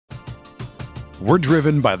We're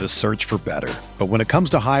driven by the search for better. But when it comes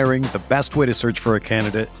to hiring, the best way to search for a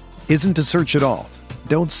candidate isn't to search at all.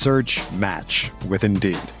 Don't search, match with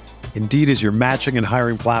Indeed. Indeed is your matching and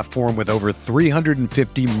hiring platform with over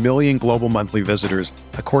 350 million global monthly visitors,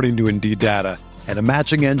 according to Indeed data, and a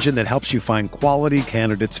matching engine that helps you find quality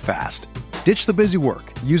candidates fast. Ditch the busy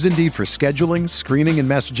work. Use Indeed for scheduling, screening, and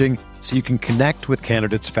messaging so you can connect with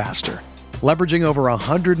candidates faster. Leveraging over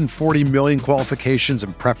 140 million qualifications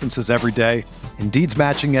and preferences every day, Indeed's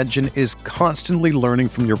matching engine is constantly learning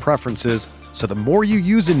from your preferences, so the more you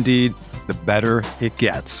use Indeed, the better it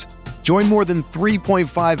gets. Join more than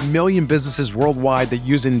 3.5 million businesses worldwide that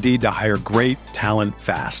use Indeed to hire great talent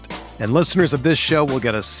fast. And listeners of this show will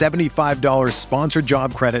get a $75 sponsored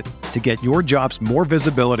job credit to get your jobs more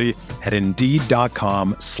visibility at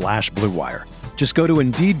Indeed.com/Blue Wire. Just go to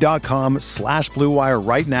Indeed.com/Blue Wire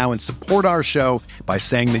right now and support our show by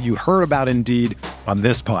saying that you heard about Indeed on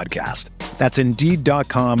this podcast. That's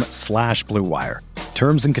Indeed.com/Blue Wire.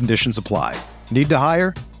 Terms and conditions apply. Need to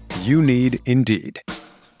hire? You need Indeed.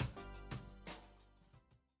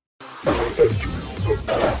 Mayo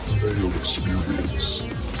Experience.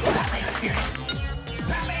 Mayo Experience.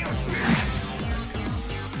 Mayo Experience.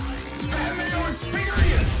 Mayo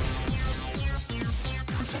Experience.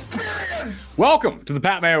 Experience. Welcome to the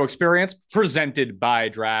Pat Mayo Experience, presented by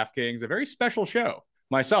DraftKings, a very special show.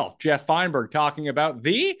 Myself, Jeff Feinberg, talking about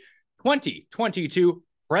the 2022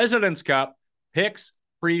 President's Cup picks,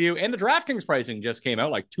 preview, and the DraftKings pricing just came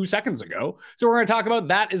out like 2 seconds ago. So we're going to talk about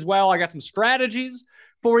that as well. I got some strategies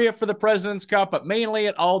for you for the President's Cup, but mainly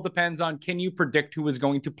it all depends on, can you predict who is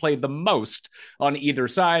going to play the most on either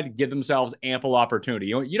side, give themselves ample opportunity.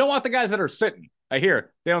 You don't want the guys that are sitting. I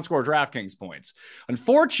hear they don't score DraftKings points.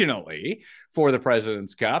 Unfortunately, for the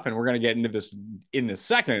President's Cup, and we're going to get into this in a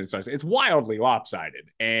second, it's wildly lopsided,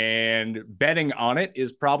 and betting on it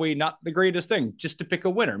is probably not the greatest thing just to pick a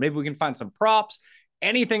winner. Maybe we can find some props,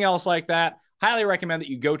 anything else like that. Highly recommend that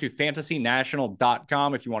you go to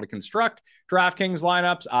fantasynational.com if you want to construct DraftKings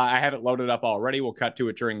lineups. I have it loaded up already. We'll cut to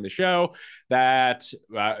it during the show. That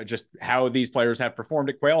just how these players have performed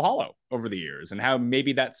at Quail Hollow over the years, and how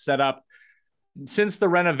maybe that's set up since the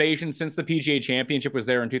renovation, since the PGA Championship was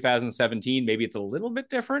there in 2017. Maybe it's a little bit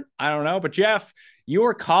different. I don't know. But Jeff, you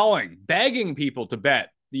are begging people to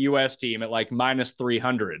bet the U.S. team at like minus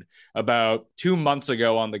 300 about 2 months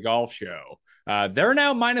ago on the golf show. They're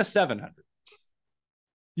now minus 700.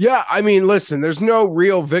 Yeah, I mean, listen, there's no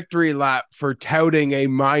real victory lap for touting a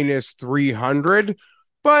minus 300,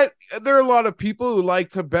 but there are a lot of people who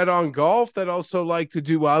like to bet on golf that also like to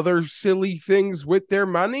do other silly things with their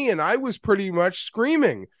money, and I was pretty much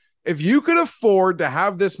screaming, if you could afford to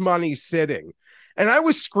have this money sitting, and I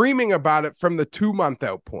was screaming about it from the 2 month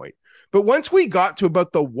out point, but once we got to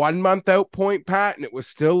about the 1 month out point, Pat, and it was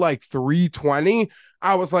still like 320,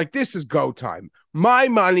 I was like, this is go time. My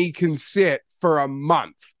money can sit for a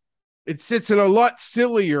month. It sits in a lot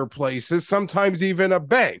sillier places, sometimes even a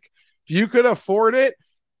bank. If you could afford it,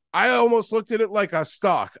 I almost looked at it like a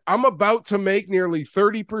stock. I'm about to make nearly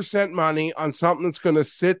 30% money on something that's going to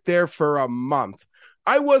sit there for a month.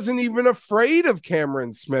 I wasn't even afraid of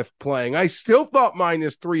Cameron Smith playing. I still thought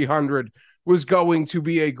minus 300 was going to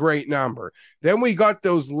be a great number. Then we got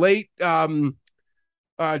those late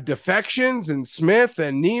defections and Smith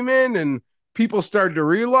and Neiman, and people started to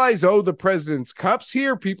realize, oh, the President's Cup's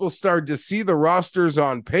here. People started to see the rosters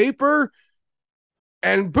on paper,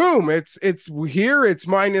 and boom, it's here. It's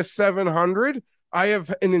minus 700. I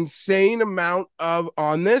have an insane amount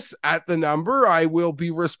on this at the number. I will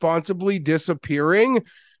be responsibly disappearing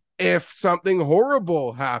if something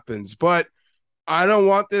horrible happens, but I don't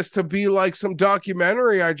want this to be like some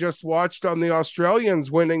documentary I just watched on the Australians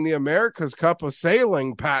winning the America's Cup of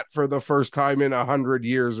Sailing, Pat, for the first time in 100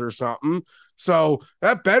 years or something. So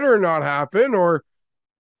that better not happen, or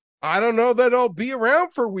I don't know that I'll be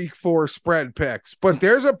around for week 4 spread picks. But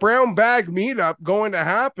there's a brown bag meetup going to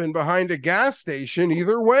happen behind a gas station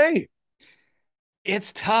either way.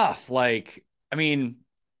 It's tough. Like, I mean,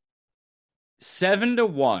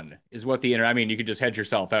 7-1 is what you could just hedge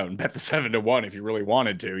yourself out and bet the 7-1 if you really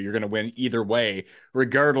wanted to. You're going to win either way,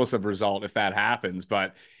 regardless of result, if that happens.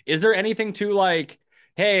 But is there anything to like,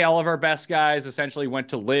 hey, all of our best guys essentially went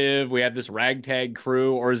to live, we have this ragtag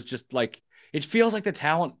crew, or is just like, it feels like the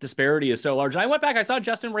talent disparity is so large. And I went back, I saw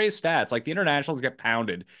Justin Ray's stats. Like, the internationals get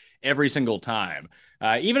pounded every single time.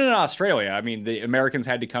 Even in Australia, I mean, the Americans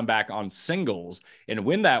had to come back on singles and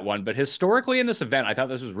win that one. But historically in this event, I thought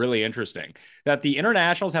this was really interesting, that the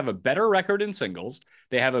internationals have a better record in singles.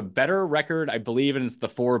 They have a better record, I believe, in the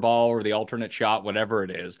 4-ball or the alternate shot, whatever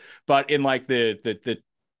it is. But in like the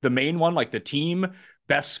main one, like the team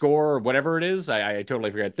best score or whatever it is. I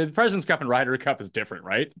totally forget. The President's Cup and Ryder Cup is different,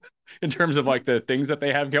 right? In terms of like the things that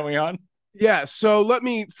they have going on. Yeah. So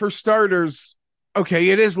for starters, okay,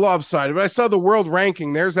 it is lopsided, but I saw the world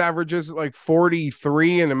ranking. Theirs averages at like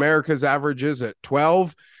 43 and America's averages at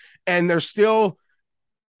 12. And they're still,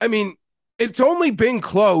 I mean, it's only been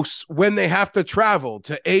close when they have to travel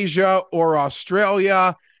to Asia or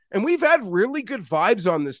Australia. And we've had really good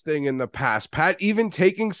vibes on this thing in the past, Pat, even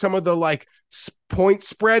taking some of the like point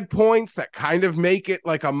spread points that kind of make it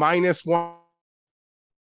like a -1.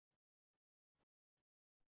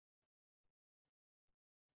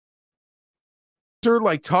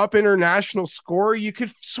 Like top international scorer, you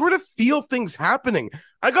could sort of feel things happening.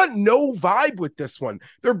 I got no vibe with this one.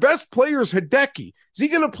 Their best player is Hideki. Is he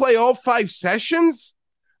going to play all 5 sessions?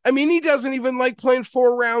 I mean, he doesn't even like playing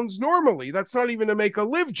 4 rounds normally. That's not even to make a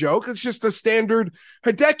live joke. It's just a standard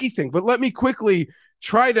Hideki thing. But let me quickly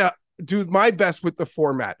try to do my best with the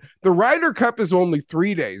format. The Ryder Cup is only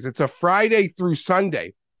 3 days. It's a Friday through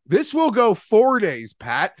Sunday. This will go 4 days,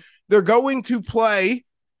 Pat. They're going to play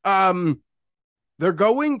 5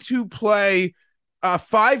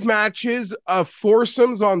 matches of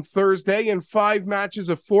foursomes on Thursday and 5 matches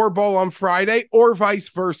of 4-ball on Friday, or vice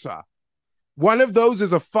versa. One of those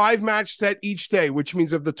is a 5-match set each day, which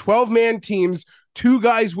means of the 12-man teams, 2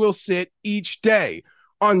 guys will sit each day.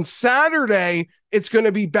 On Saturday, it's going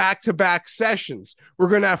to be back-to-back sessions. We're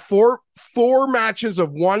going to have four matches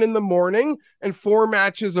of 1 in the morning and 4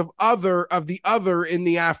 matches of the other in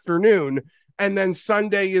the afternoon. And then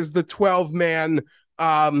Sunday is the 12-man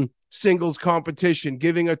singles competition,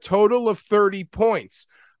 giving a total of 30 points.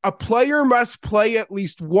 A player must play at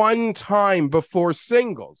least 1 time before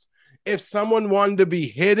singles. If someone wanted to be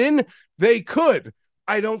hidden, they could.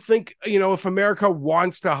 I don't think, if America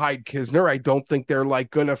wants to hide Kisner, I don't think they're like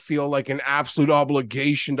going to feel like an absolute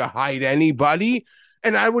obligation to hide anybody.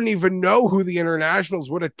 And I wouldn't even know who the internationals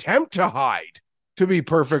would attempt to hide, to be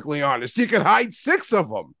perfectly honest. You could hide 6 of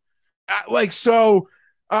them.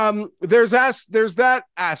 There's that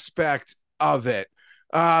aspect of it.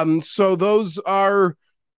 So those are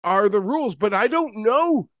the rules, but I don't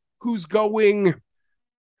know who's going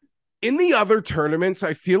in the other tournaments.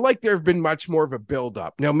 I feel like there have been much more of a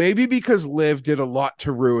build-up. Now, maybe because Liv did a lot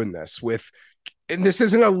to ruin this and this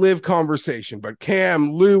isn't a Liv conversation, but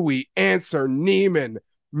Cam, Louis, Answer, Neiman,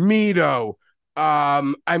 Mito.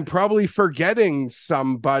 I'm probably forgetting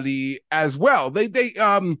somebody as well. They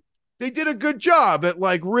did a good job at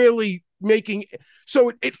like really making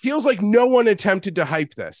so it feels like no one attempted to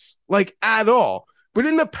hype this like at all. But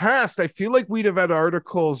in the past, I feel like we'd have had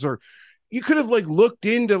articles, or you could have like looked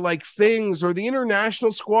into like things, or the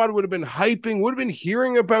international squad would have been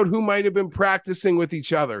hearing about who might have been practicing with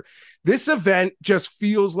each other. This event just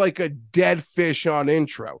feels like a dead fish on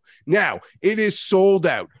intro. Now, it is sold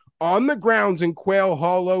out on the grounds in Quail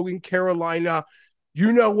Hollow in Carolina.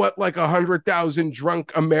 You know what like 100,000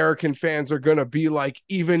 drunk American fans are going to be like,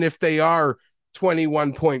 even if they are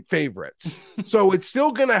 21-point favorites. So it's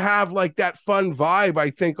still going to have like that fun vibe, I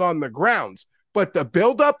think, on the grounds. But the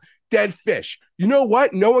buildup, dead fish. You know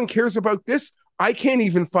what? No one cares about this. I can't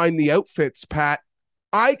even find the outfits, Pat.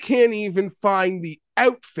 I can't even find the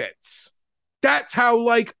outfits. That's how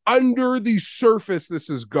like under the surface this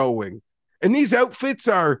is going. And these outfits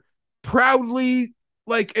are proudly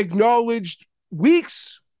like acknowledged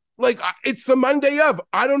weeks. Like it's the Monday of.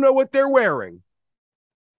 I don't know what they're wearing.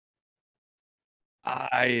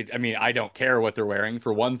 I mean, I don't care what they're wearing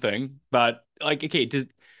for one thing, but like, okay,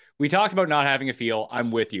 we talked about not having a feel.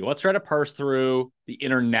 I'm with you. Let's try to parse through the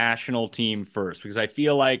international team first, because I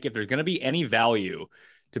feel like if there's going to be any value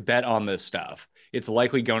to bet on this stuff, it's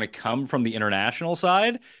likely going to come from the international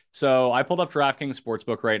side. So I pulled up DraftKings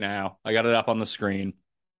Sportsbook right now. I got it up on the screen.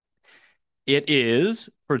 It is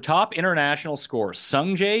for top international score.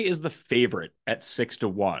 Sungjae is the favorite at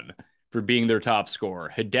 6-1 for being their top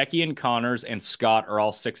scorer. Hideki and Connors and Scott are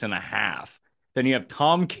all 6.5. Then you have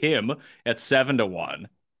Tom Kim at 7-1.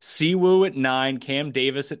 Siwoo at 9, Cam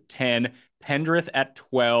Davis at 10, Pendrith at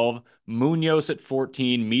 12, Munoz at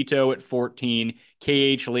 14, Mito at 14,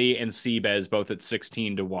 KH Lee and Seabez both at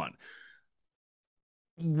 16-1.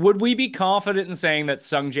 Would we be confident in saying that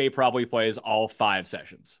Sungjae probably plays all 5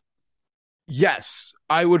 sessions? Yes,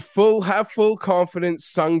 I would have full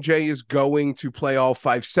confidence Sungjae is going to play all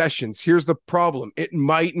 5 sessions. Here's the problem. It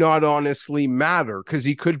might not honestly matter because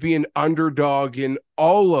he could be an underdog in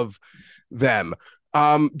all of them.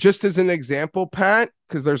 Just as an example, Pat,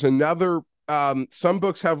 because there's another, some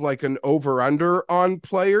books have like an over-under on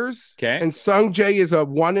players. Okay. And Sungjae is a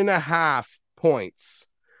 1.5 points.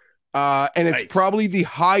 And it's Yikes. probably the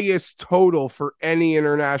highest total for any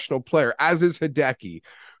international player, as is Hideki.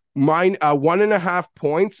 1.5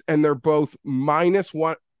 points, and they're both minus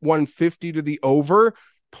 150 to the over,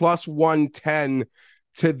 plus 110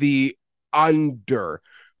 to the under.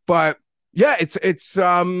 But yeah, it's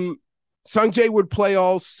Sungjae would play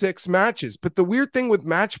all 6 matches. But the weird thing with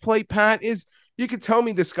match play, Pat, is you could tell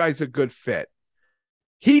me this guy's a good fit.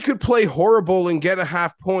 He could play horrible and get a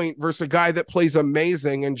half point versus a guy that plays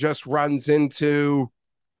amazing and just runs into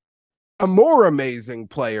a more amazing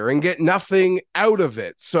player and get nothing out of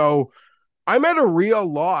it. So I'm at a real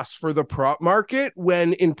loss for the prop market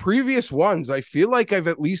when in previous ones, I feel like I've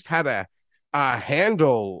at least had a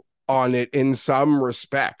handle on it in some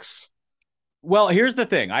respects. Well, here's the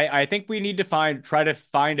thing. I think we need to try to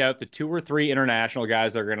find out the 2 or 3 international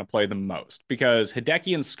guys that are going to play the most, because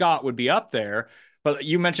Hideki and Scott would be up there. But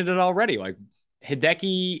you mentioned it already. Like,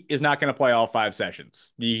 Hideki is not going to play all 5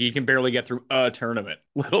 sessions. He can barely get through a tournament,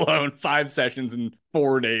 let alone 5 sessions in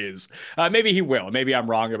 4 days. Maybe he will. Maybe I'm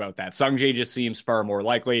wrong about that. Sungjae just seems far more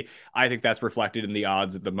likely. I think that's reflected in the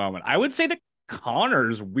odds at the moment. I would say that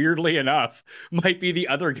Connors, weirdly enough, might be the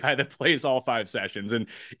other guy that plays all 5 sessions. And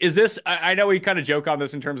is this, I know we kind of joke on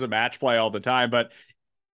this in terms of match play all the time, but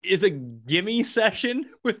is a gimme session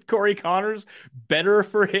with Corey Connors better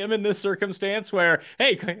for him in this circumstance where,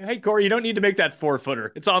 hey, Corey, you don't need to make that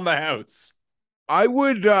 4-footer. It's on the house. I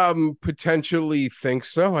would potentially think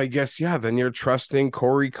so. I guess, yeah, then you're trusting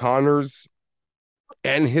Corey Connors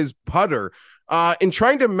and his putter. In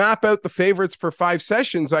trying to map out the favorites for 5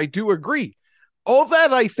 sessions, I do agree. All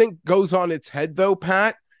that I think goes on its head, though,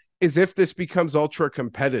 Pat, is if this becomes ultra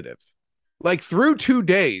competitive. Like through 2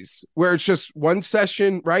 days where it's just one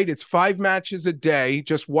session, right? It's 5 matches a day,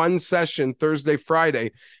 just one session, Thursday,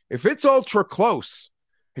 Friday. If it's ultra close,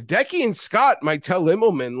 Hideki and Scott might tell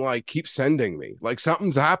Immelman, like, keep sending me. Like,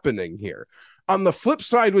 something's happening here. On the flip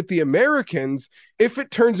side with the Americans, if it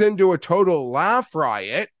turns into a total laugh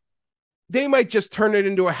riot, they might just turn it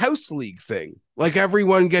into a house league thing. Like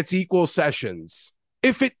everyone gets equal sessions.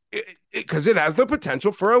 Because it has the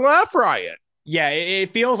potential for a laugh riot. Yeah,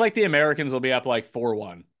 it feels like the Americans will be up like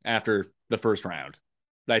 4-1 after the first round.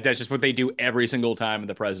 Like, that's just what they do every single time in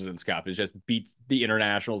the President's Cup, is just beat the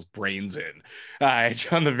internationals' brains in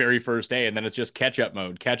on the very first day. And then it's just catch-up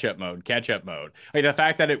mode. Like, the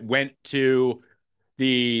fact that it went to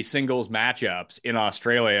the singles matchups in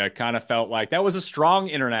Australia kind of felt like that was a strong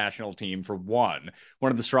international team for one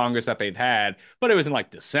of the strongest that they've had, but it was in like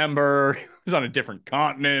December. It was on a different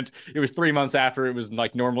continent. It was 3 months after it was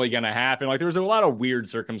like normally going to happen. Like, there was a lot of weird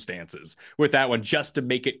circumstances with that one just to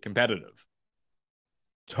make it competitive.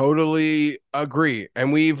 Totally agree.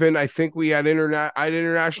 And we even, I think we had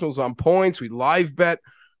internationals on points. We live bet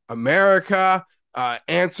America,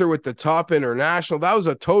 answer with the top international. That was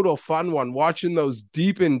a total fun one, watching those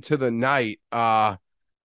deep into the night.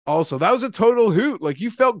 Also, that was a total hoot. Like,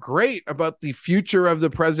 you felt great about the future of the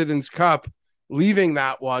President's Cup leaving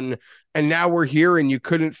that one, and now we're here and you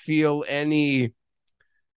couldn't feel any,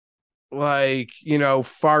 like,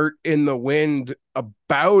 fart in the wind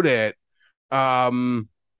about it.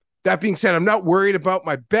 That being said, I'm not worried about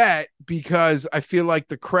my bet because I feel like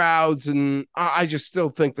the crowds, and I just still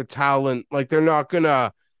think the talent, like, they're not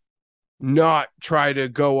gonna not try to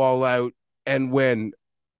go all out and win.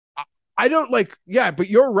 I don't like, yeah, but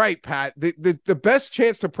you're right, Pat. The best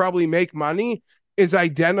chance to probably make money is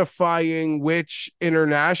identifying which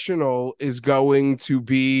international is going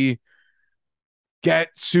to get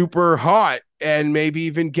super hot and maybe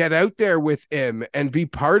even get out there with him and be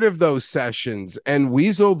part of those sessions and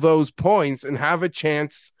weasel those points and have a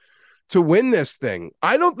chance to win this thing.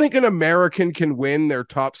 I don't think an American can win their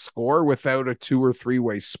top score without a 2 or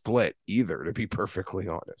 3-way split either, to be perfectly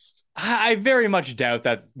honest. I very much doubt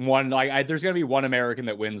that one, like, there's going to be one American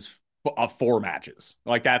that wins 4 matches.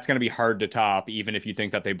 Like, that's going to be hard to top, even if you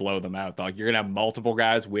think that they blow them out. Like, you're going to have multiple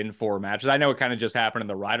guys win 4 matches. I know it kind of just happened in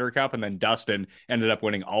the Ryder Cup, and then Dustin ended up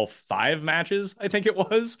winning all 5 matches, I think it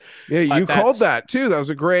was. Yeah, you called that too. That was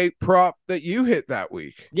a great prop that you hit that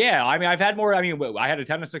week. Yeah, I mean, I had a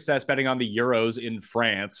ton of success betting on the Euros in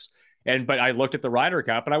France, but I looked at the Ryder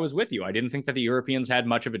Cup, and I was with you. I didn't think that the Europeans had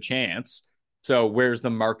much of a chance. So where's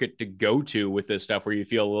the market to go to with this stuff where you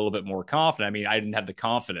feel a little bit more confident? I mean, I didn't have the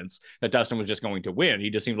confidence that Dustin was just going to win.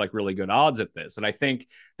 He just seemed like really good odds at this. And I think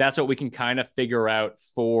that's what we can kind of figure out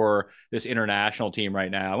for this international team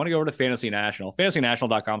right now. I want to go over to Fantasy National,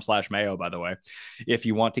 fantasynational.com/Mayo, by the way. If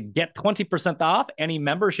you want to get 20% off any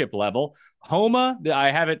membership level, Homa,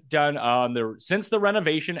 I have it done on since the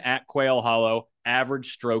renovation at Quail Hollow,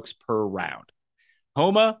 average strokes per round.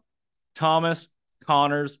 Homa, Thomas,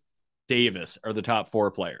 Connors, Davis are the top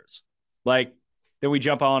 4 players. Like, then we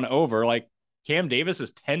jump on over, like, Cam Davis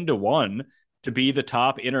is 10-1 to be the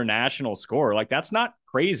top international scorer. Like, that's not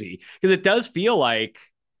crazy, because it does feel like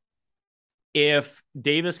if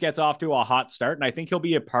Davis gets off to a hot start, and I think he'll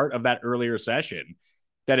be a part of that earlier session,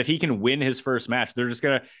 that if he can win his first match, they're just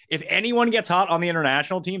going to, if anyone gets hot on the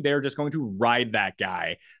international team, they're just going to ride that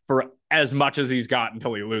guy for as much as he's got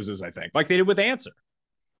until he loses, I think, like they did with Answer.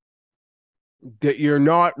 That you're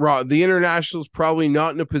not wrong. The international's probably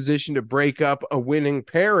not in a position to break up a winning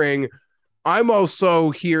pairing. I'm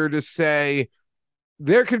also here to say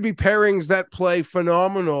there could be pairings that play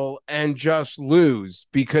phenomenal and just lose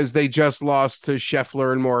because they just lost to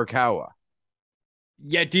Scheffler and Morikawa.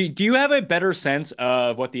 Yeah, do you have a better sense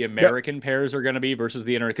of what the American pairs are going to be versus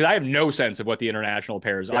the because I have no sense of what the international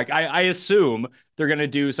pairs are. Like, I assume they're going to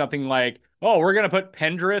do something like, oh, we're going to put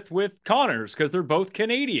Pendrith with Connors because they're both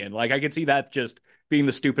Canadian. Like, I could see that just being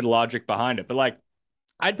the stupid logic behind it. But, like,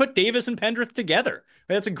 I'd put Davis and Pendrith together.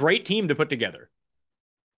 That's a great team to put together.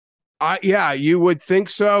 Yeah, you would think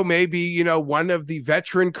so. Maybe, you know, one of the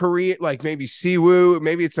veteran Korean, like maybe Siwoo,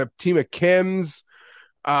 maybe it's a team of Kims.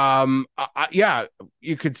 Yeah,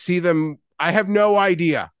 you could see them. I have no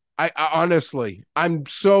idea. I honestly, I'm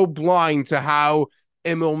so blind to how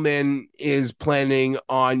Immelman is planning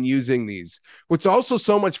on using these. What's also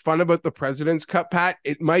so much fun about the President's Cup, Pat,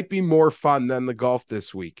 it might be more fun than the golf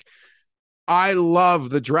this week. I love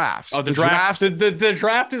the drafts. Oh, the draft. The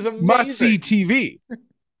draft is amazing. Must see TV.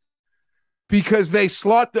 Because they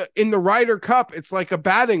slot in the Ryder Cup, it's like a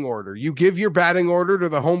batting order. You give your batting order to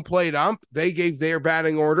the home plate ump. They gave their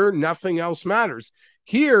batting order. Nothing else matters.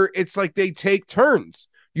 Here, it's like they take turns.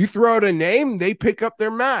 You throw out a name, they pick up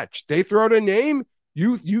their match. They throw out a name,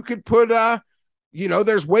 you could put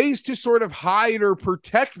there's ways to sort of hide or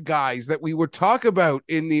protect guys that we would talk about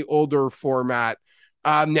in the older format.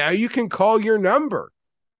 Now you can call your number.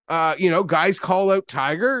 Guys call out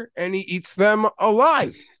Tiger and he eats them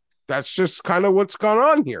alive. That's just kind of what's gone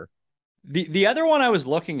on here. The other one I was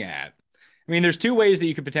looking at, I mean, there's 2 ways that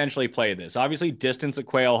you could potentially play this. Obviously, distance at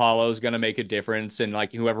Quail Hollow is going to make a difference, and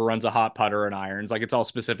like whoever runs a hot putter and irons, like it's all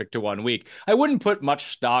specific to 1 week. I wouldn't put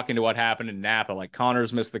much stock into what happened in Napa. Like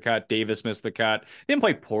Connors missed the cut, Davis missed the cut. They didn't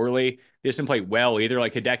play poorly. They just didn't play well either.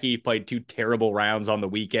 Like Hideki played 2 terrible rounds on the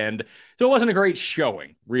weekend. So it wasn't a great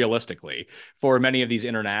showing, realistically, for many of these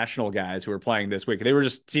international guys who were playing this week. They were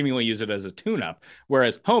just seemingly use it as a tune-up.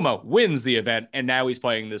 Whereas Homa wins the event, and now he's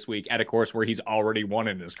playing this week at a course where he's already won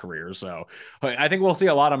in his career. So I think we'll see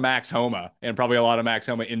a lot of Max Homa and probably a lot of Max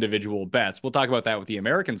Homa individual bets. We'll talk about that with the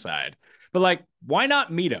American side. But, like, why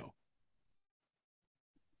not Mito?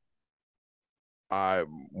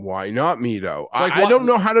 Why not Mito? Like, I don't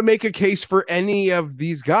know how to make a case for any of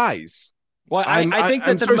these guys. Well, I think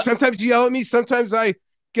that sometimes you yell at me. Sometimes I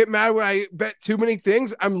get mad when I bet too many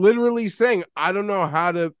things. I'm literally saying I don't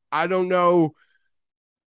know.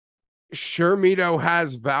 Sure, Mito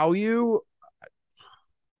has value.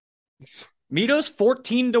 Mito's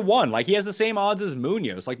 14-1. Like, he has the same odds as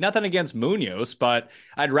Munoz. Like, nothing against Munoz, but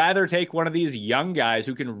I'd rather take one of these young guys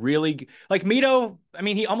who can really, like Mito. I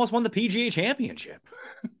mean, he almost won the PGA Championship.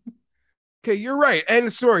 Okay, you're right.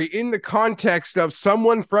 And sorry, in the context of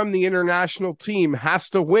someone from the international team has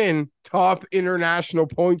to win top international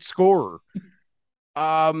point scorer.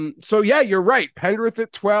 So yeah, you're right. Pendrith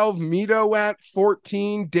at 12, Mito at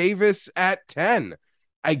 14, Davis at 10.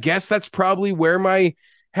 I guess that's probably where my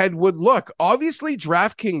head would look. Obviously,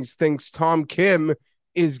 DraftKings thinks Tom Kim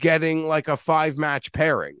is getting like a 5-match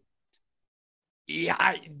pairing.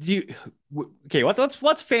 Yeah, okay,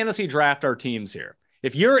 let's fantasy draft our teams here.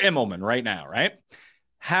 If you're Immelman right now, right?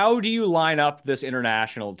 How do you line up this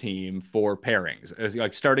international team for pairings? As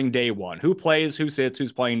like starting day 1, who plays, who sits,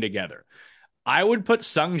 who's playing together? I would put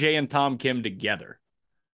Sung Jae and Tom Kim together.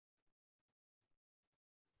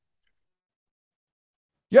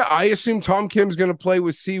 Yeah, I assume Tom Kim's going to play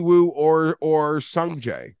with Siwoo or Sung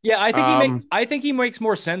Jae. Yeah, I think he makes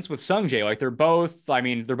more sense with Sung Jae. Like they're both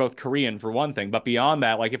Korean for one thing, but beyond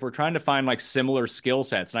that, like if we're trying to find like similar skill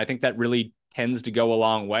sets, and I think that really tends to go a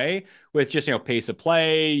long way with just, pace of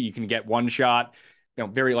play. You can get one shot,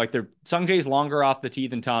 very like Sung Jae's longer off the tee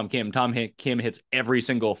than Tom Kim. Kim hits every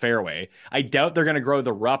single fairway. I doubt they're going to grow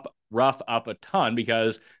the rough up a ton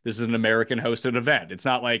because this is an American hosted event. It's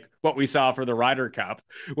not like what we saw for the Ryder Cup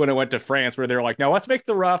when it went to France, where they're like, no, let's make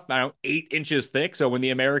the rough 8 inches thick. So when the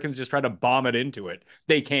Americans just try to bomb it into it,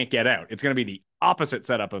 they can't get out. It's going to be the opposite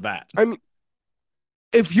setup of that. I mean,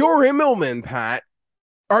 if you're Immelman, Pat,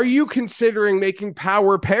 are you considering making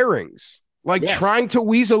power pairings? Like trying to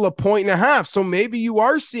weasel a 1.5 points? So maybe you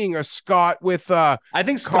are seeing a Scott with I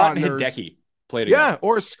think Scott Connors. and Hideki play together. Yeah,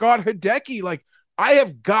 or Scott Hideki. Like, I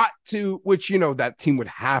have got to, which, that team would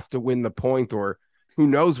have to win the point, or who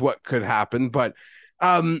knows what could happen. But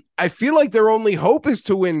I feel like their only hope is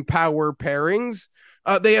to win power pairings.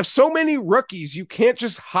 They have so many rookies. You can't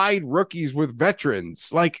just hide rookies with veterans.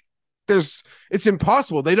 Like, it's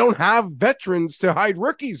impossible. They don't have veterans to hide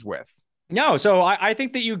rookies with. No, so I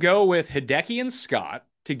think that you go with Hideki and Scott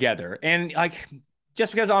together. And like,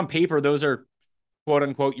 just because on paper, those are quote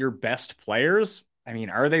unquote your best players. I mean,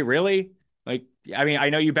 are they really? Like, I mean, I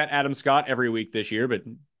know you bet Adam Scott every week this year, but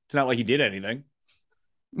it's not like he did anything.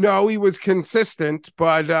 No, he was consistent,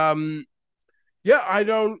 but yeah, I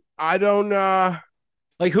don't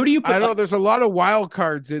like, who do you put? I know there's a lot of wild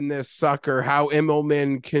cards in this sucker, how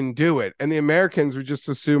Immelman can do it. And the Americans would just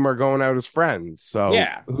assume are going out as friends. So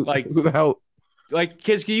yeah, like who the hell? Like,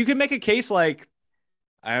 because you can make a case like,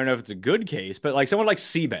 I don't know if it's a good case, but like someone like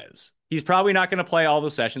Seabez, he's probably not going to play all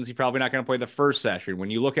the sessions. He's probably not going to play the first session.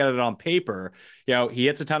 When you look at it on paper, he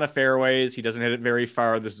hits a ton of fairways. He doesn't hit it very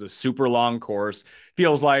far. This is a super long course.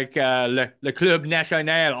 Feels like Le Club National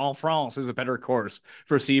en France is a better course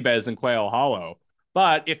for Seabez than Quail Hollow.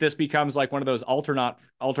 But if this becomes like one of those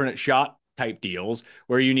alternate shot type deals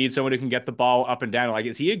where you need someone who can get the ball up and down, like,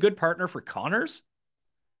 is he a good partner for Connors?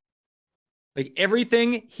 Like,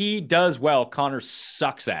 everything he does well, Connors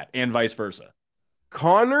sucks at, and vice versa.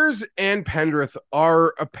 Connors and Pendrith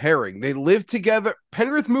are a pairing. They live together.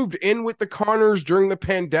 Pendrith moved in with the Connors during the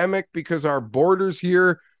pandemic because our borders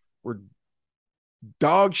here were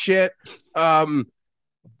dog shit.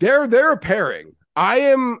 They're a pairing.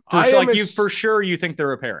 You think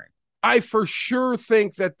they're a pairing. I for sure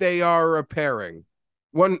think that they are a pairing.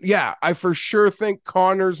 I for sure think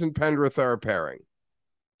Connors and Pendrith are a pairing.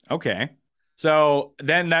 Okay. So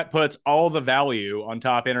then that puts all the value on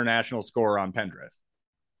top international score on Pendrith.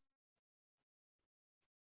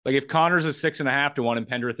 Like, if Connors is 6.5 to 1 and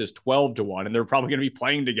Pendrith is 12 to 1, and they're probably going to be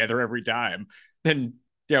playing together every time, then,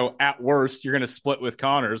 at worst, you're going to split with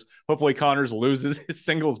Connors. Hopefully Connors loses his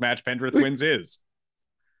singles match. Pendrith wins his.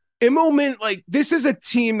 Immelman, like, this is a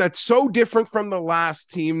team that's so different from the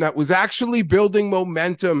last team that was actually building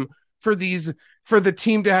momentum for the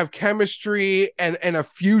team to have chemistry and a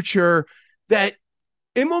future, that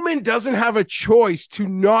Immelman doesn't have a choice to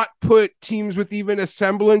not put teams with even a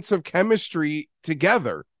semblance of chemistry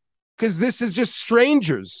together, because this is just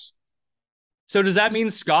strangers. So does that mean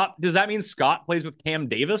Scott plays with Cam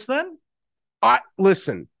Davis then?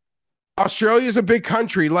 Listen, Australia is a big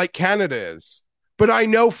country like Canada is, but I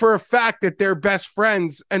know for a fact that they're best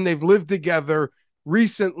friends and they've lived together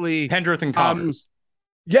recently. Pendrith and Connors.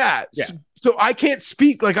 Yeah. So I can't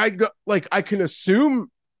speak. I can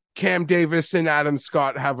assume Cam Davis and Adam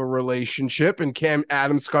Scott have a relationship, and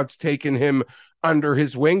Adam Scott's taken him under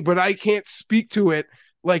his wing, but I can't speak to it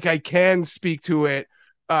like I can speak to it,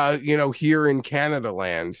 here in Canada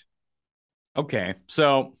land. Okay.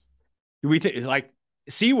 So we think, like,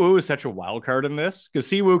 Siwoo is such a wild card in this, because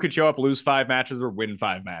Siwoo could show up, lose 5 matches or win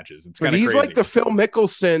 5 matches. It's kind of crazy. He's like the Phil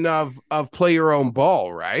Mickelson of play your own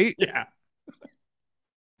ball, right? Yeah.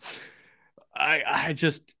 I'm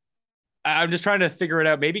just trying to figure it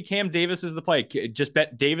out. Maybe Cam Davis is the play. Just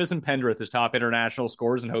bet Davis and Pendrith as top international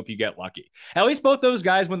scores and hope you get lucky. At least both those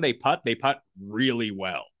guys, when they putt really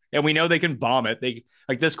well. And we know they can bomb it.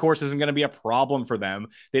 This course isn't going to be a problem for them.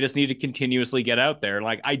 They just need to continuously get out there.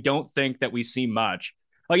 Like, I don't think that we see much.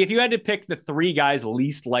 Like, if you had to pick the 3 guys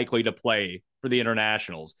least likely to play for the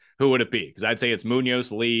internationals, who would it be? Because I'd say it's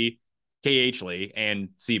Munoz, Lee, KH Lee, and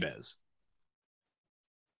Seabez.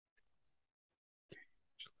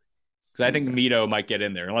 Because I think Mito might get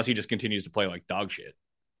in there, unless he just continues to play like dog shit.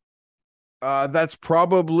 That's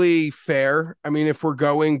probably fair. I mean, if we're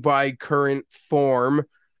going by current form,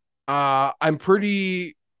 I'm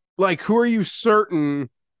pretty, like, who are you certain?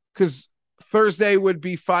 Because Thursday would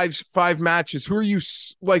be five matches. Who are you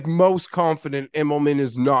most confident Immelman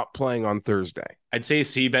is not playing on Thursday? I'd say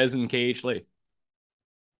Seabez and KH Lee.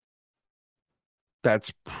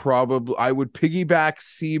 That's probably, I would piggyback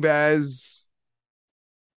Seabez.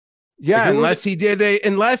 Yeah, unless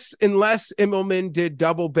Immelman did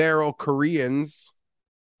double barrel Koreans.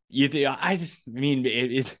 That'd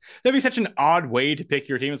be such an odd way to pick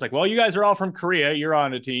your team. It's like, well, you guys are all from Korea, you're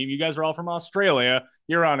on a team. You guys are all from Australia,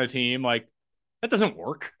 you're on a team. Like, that doesn't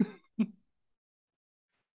work.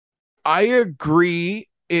 I agree,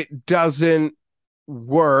 it doesn't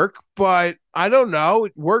work, but I don't know.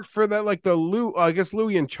 It worked for that. Like I guess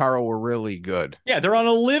Louis and Charles were really good. Yeah, they're on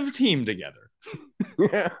a live team together.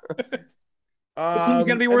 Yeah. The team's going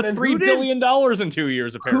to be worth $3 billion in 2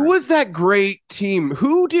 years, apparently. Who was that great team?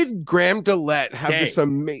 Who did Graham Dillette have this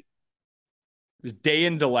amazing? It was Day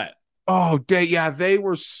and Dillette. Oh, they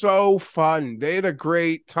were so fun. They had a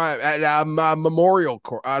great time at Memorial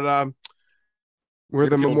Court at where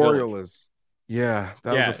the Deerfield memorial Village. is. Yeah,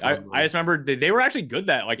 that was Yeah, a fun I one. just remember they were actually good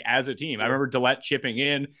that like as a team. I remember Dillette chipping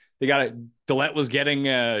in. They got it. Dillette was getting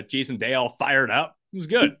Jason Day all fired up. It was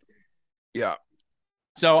good. Yeah.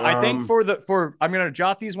 So I think for I'm gonna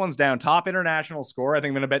jot these ones down. Top international score. I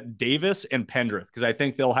think I'm gonna bet Davis and Pendrith because I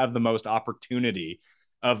think they'll have the most opportunity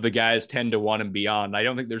of the guys 10-1 and beyond. I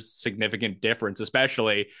don't think there's significant difference,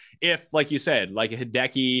 especially if, like you said, like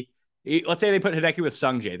Hideki. Let's say they put Hideki with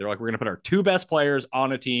Sungjae. They're like, we're gonna put our two best players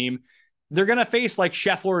on a team. They're gonna face like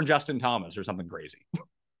Scheffler and Justin Thomas or something crazy.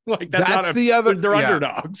 Like that's the other. They're yeah.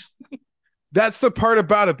 underdogs. That's the part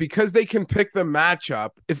about it because they can pick the matchup.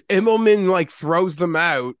 If Immelman like throws them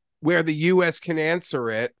out where the U.S. can answer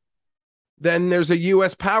it, then there's a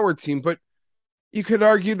U.S. power team. But you could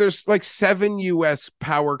argue there's like 7 U.S.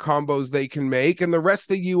 power combos they can make, and the rest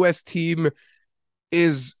of the U.S. team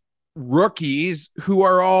is rookies who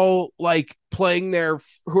are all like who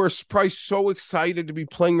are probably so excited to be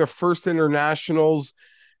playing their first internationals.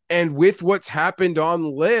 And with what's happened on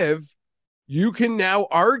Live, you can now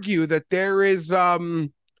argue that there is there's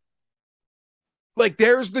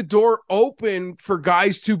the door open for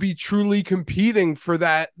guys to be truly competing for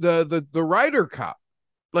that the Ryder Cup.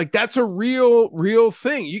 Like that's a real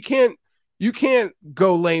thing. You can't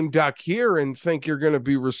go lame duck here and think you're going to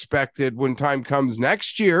be respected when time comes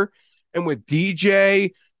next year. And with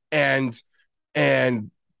DJ and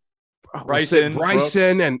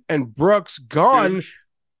Bryson and Brooks gone.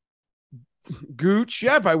 Gooch,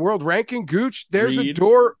 yeah, by world ranking, Gooch, there's a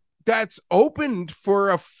door that's opened for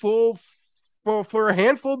a for a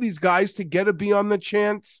handful of these guys to get a be on the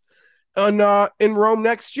chance in Rome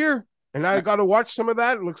next year. And I got to watch some of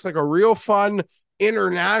that. It looks like a real fun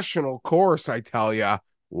international course, I tell you.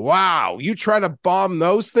 Wow, you try to bomb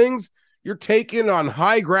those things, you're taking on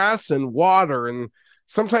high grass and water, and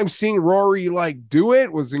sometimes seeing Rory like do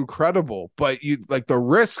it was incredible. But you like the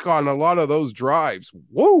risk on a lot of those drives.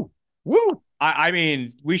 Woo! I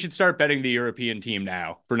mean, we should start betting the European team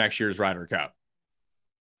now for next year's Ryder Cup.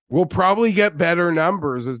 We'll probably get better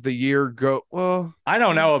numbers as the year go. Well, I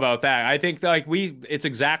don't know about that. I think like it's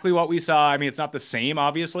exactly what we saw. I mean, it's not the same,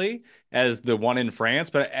 obviously, as the one in France,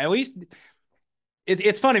 but at least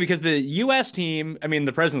it's funny because the U.S. team, I mean,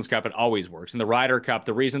 the President's Cup, it always works. And the Ryder Cup,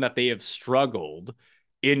 the reason that they have struggled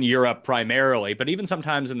in Europe primarily, but even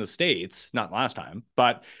sometimes in the States, not last time,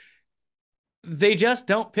 but they just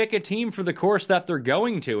don't pick a team for the course that they're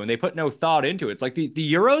going to, and they put no thought into it. It's like the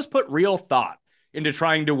Euros put real thought into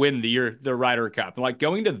trying to win the Ryder Cup. And like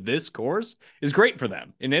going to this course is great for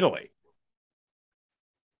them in Italy.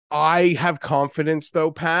 I have confidence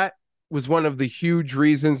though, Pat. Was one of the huge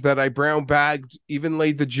reasons that I brown bagged, even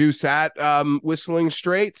laid the juice at Whistling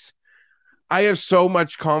Straits. I have so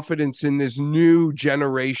much confidence in this new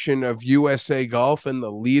generation of USA golf and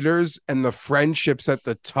the leaders and the friendships at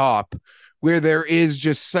the top, where there is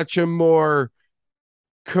just such a more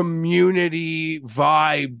communal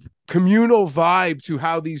vibe to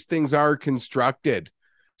how these things are constructed.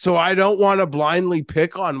 So I don't want to blindly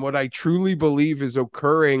pick on what I truly believe is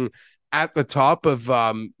occurring at the top of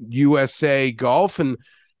USA golf. And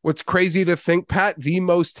what's crazy to think, Pat, the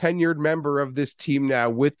most tenured member of this team now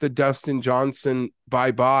with the Dustin Johnson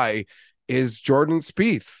bye-bye is Jordan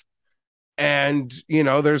Spieth. And, you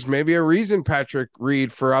know, there's maybe a reason Patrick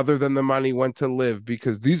Reed, for other than the money, went to Live,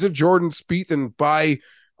 because these are Jordan Spieth and by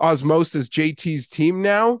osmosis JT's team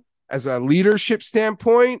now as a leadership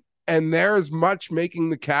standpoint, and they're as much making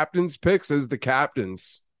the captain's picks as the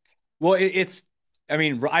captains. Well, I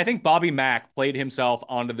mean, I think Bobby Mack played himself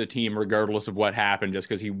onto the team regardless of what happened, just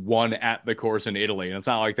because he won at the course in Italy. And it's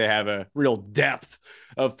not like they have a real depth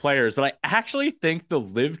of players, but I actually think the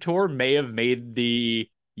Live Tour may have made the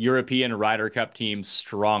European Ryder Cup team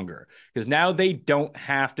stronger, because now they don't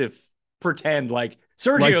have to pretend like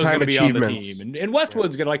Sergio's going to be on the team and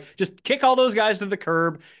Westwood's going to like just kick all those guys to the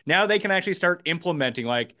curb. Now they can actually start implementing,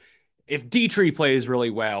 like if Dietrich plays really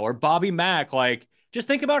well or Bobby Mack, like just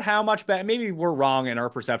think about how much better. Maybe we're wrong and our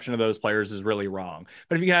perception of those players is really wrong.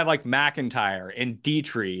 But if you have like McIntyre and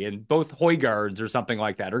Dietrich and both Højgaards or something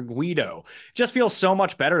like that, or Guido, it just feels so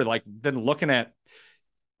much better like than looking at,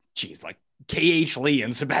 like KH Lee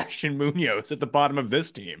and Sebastian Munoz at the bottom of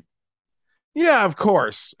this team. Yeah, of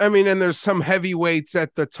course. I mean, and there's some heavyweights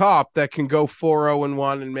at the top that can go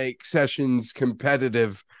 4-0-1 and make sessions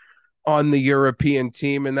competitive on the European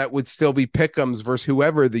team, and that would still be pick'ems versus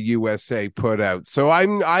whoever the USA put out. So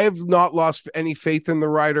I have not lost any faith in the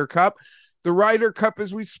Ryder Cup. The Ryder Cup,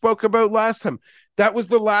 as we spoke about last time, that was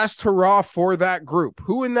the last hurrah for that group.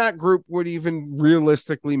 Who in that group would even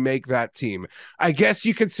realistically make that team? I guess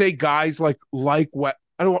you could say guys like what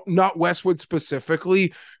I don't, not Westwood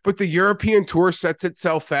specifically, but the European Tour sets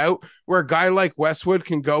itself out where a guy like Westwood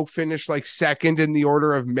can go finish like second in the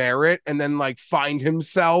order of merit and then like find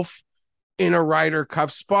himself in a Ryder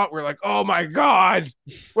Cup spot. We're like, oh my God,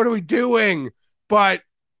 what are we doing? But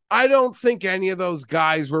I don't think any of those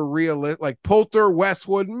guys were realistic. Like Poulter,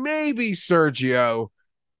 Westwood, maybe Sergio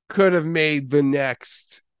could have made the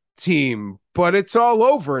next team, but it's all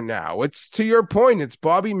over now. It's, to your point, it's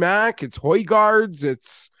Bobby Mack, it's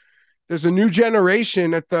Højgaards, there's a new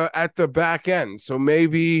generation at the back end. So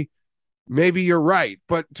maybe you're right.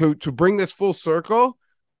 But to bring this full circle,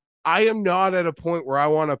 I am not at a point where I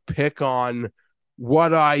want to pick on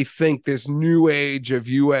what I think this new age of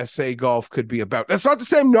USA golf could be about. That's not to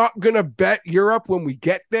say I'm not going to bet Europe when we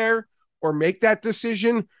get there or make that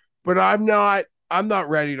decision, but I'm not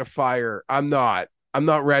ready to fire. I'm not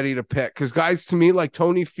ready to pick, because guys to me like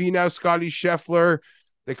Tony Finau, Scotty Scheffler,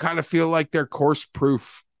 they kind of feel like they're course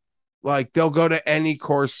proof. Like they'll go to any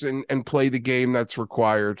course and play the game that's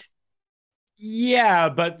required. Yeah,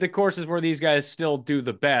 but the courses where these guys still do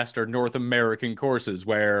the best are North American courses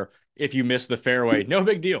where if you miss the fairway, no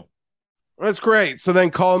big deal. That's great. So then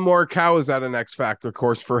Colin Morikawa is at an X Factor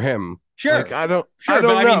course for him. Sure. Like, I don't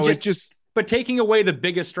know. But taking away the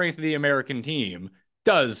biggest strength of the American team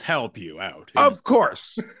does help you out. Of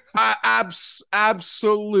course.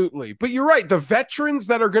 Absolutely. But you're right. The veterans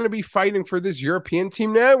that are going to be fighting for this European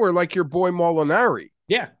team now are like your boy Molinari.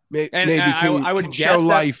 Yeah. I would show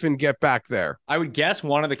life and get back there. I would guess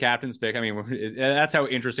one of the captains pick. I mean, that's how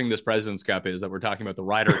interesting this President's Cup is, that we're talking about the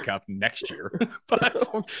Ryder Cup next year. But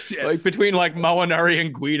like between like Molinari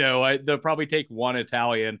and Guido, they'll probably take one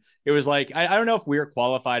Italian. It was like, I don't know if we were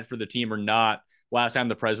qualified for the team or not last time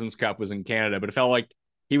the President's Cup was in Canada, but it felt like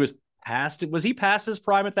he was past it. Was he past his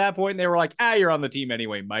prime at that point? And they were like, you're on the team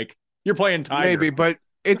anyway, Mike. You're playing Tiger. Maybe, but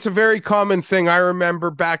it's a very common thing. I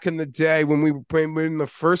remember back in the day when when the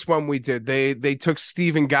first one we did, they took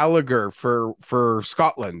Stephen Gallagher for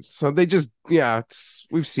Scotland. So they just,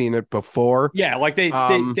 we've seen it before. Yeah, like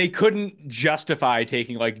they couldn't justify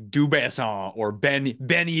taking like Dubuisson or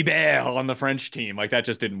Benny Bell on the French team. Like that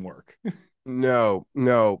just didn't work. No.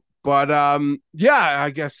 But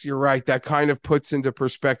I guess you're right. That kind of puts into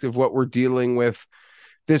perspective what we're dealing with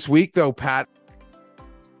this week, though, Pat.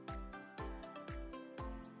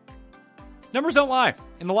 Numbers don't lie.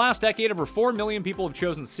 In the last decade, over 4 million people have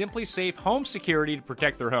chosen SimpliSafe home security to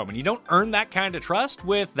protect their home. And you don't earn that kind of trust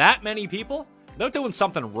with that many people without doing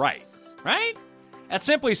something right? At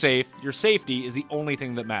SimpliSafe, your safety is the only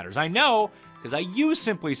thing that matters. I know, because I use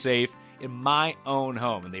SimpliSafe in my own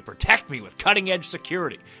home, and they protect me with cutting-edge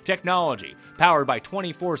security technology powered by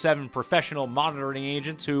 24/7 professional monitoring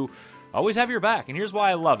agents who always have your back. And here's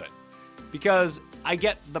why I love it. Because I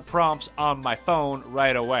get the prompts on my phone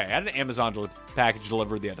right away. I had an Amazon package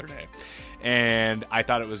delivered the other day, and I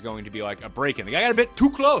thought it was going to be like a break-in. The guy got a bit too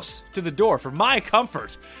close to the door for my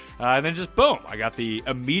comfort. And then just boom, I got the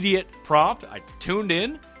immediate prompt. I tuned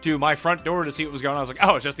in to my front door to see what was going on. I was like,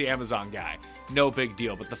 it's just the Amazon guy. No big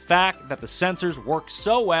deal. But the fact that the sensors work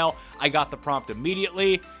so well, I got the prompt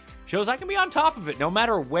immediately. Shows I can be on top of it no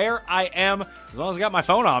matter where I am. As long as I got my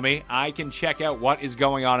phone on me, I can check out what is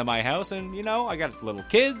going on in my house. And, I got little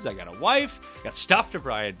kids, I got a wife, got stuff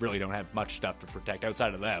I really don't have much stuff to protect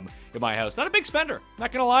outside of them in my house. Not a big spender,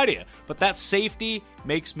 not going to lie to you. But that safety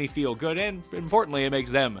makes me feel good, and importantly, it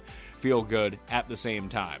makes them feel good at the same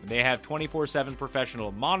time. They have 24/7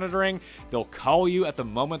 professional monitoring. They'll call you at the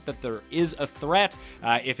moment that there is a threat.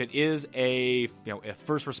 If it is a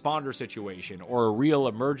first responder situation or a real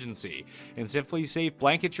emergency. And SimpliSafe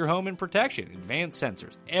blankets your home in protection. Advanced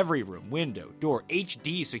sensors, every room, window, door,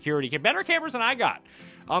 HD security, better cameras than I got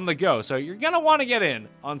on the go. So you're going to want to get in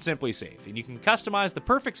on SimpliSafe, and you can customize the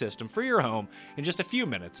perfect system for your home in just a few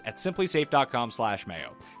minutes at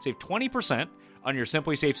simplisafe.com/mayo. Save 20% on your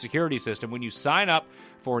SimpliSafe security system when you sign up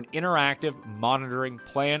for an interactive monitoring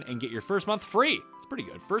plan and get your first month free. It's pretty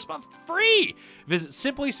good. First month free. Visit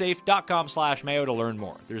simplisafe.com/mayo to learn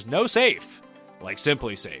more. There's no safe like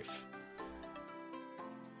SimpliSafe.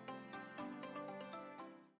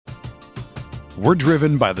 We're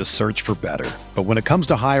driven by the search for better. But when it comes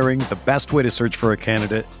to hiring, the best way to search for a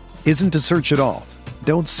candidate isn't to search at all.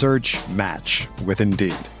 Don't search, match with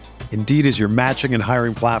Indeed. Indeed is your matching and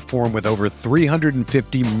hiring platform with over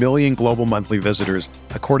 350 million global monthly visitors,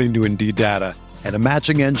 according to Indeed data, and a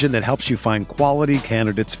matching engine that helps you find quality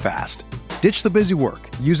candidates fast. Ditch the busy work.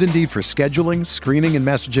 Use Indeed for scheduling, screening, and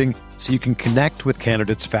messaging so you can connect with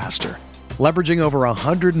candidates faster. Leveraging over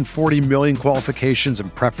 140 million qualifications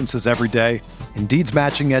and preferences every day, Indeed's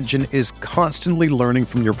matching engine is constantly learning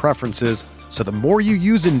from your preferences, so the more you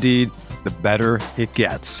use Indeed, the better it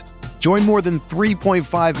gets. Join more than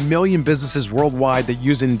 3.5 million businesses worldwide that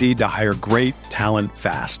use Indeed to hire great talent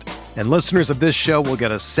fast. And listeners of this show will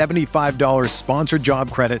get a $75 sponsored job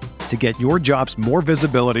credit to get your jobs more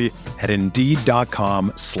visibility at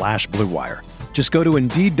Indeed.com/Blue Wire. Just go to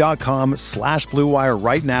Indeed.com/Blue Wire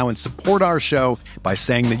right now and support our show by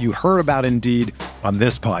saying that you heard about Indeed on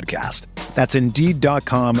this podcast. That's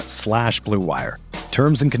Indeed.com/Blue Wire.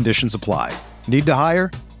 Terms and conditions apply. Need to hire?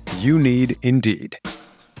 You need Indeed.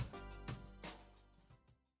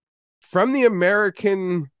 From the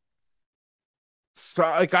American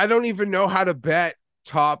side, I don't even know how to bet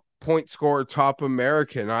top point scorer, top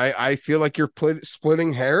American. I feel like you're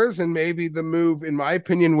splitting hairs, and maybe the move, in my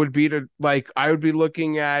opinion, would be to, I would be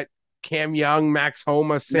looking at Cam Young, Max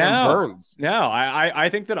Homa, Sam Burns. No, I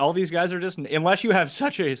think that all these guys are just, unless you have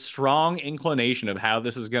such a strong inclination of how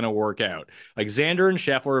this is going to work out. Like Xander and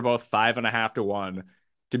Scheffler are both 5.5 to 1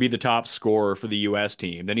 to be the top scorer for the U.S.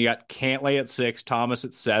 team. Then you got Cantlay at 6, Thomas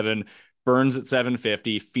at 7, Burns at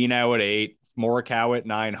 750, Finau at 8, Morikawa at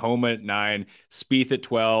 9, Homa at 9, Spieth at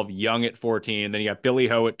 12, Young at 14. And then you got Billy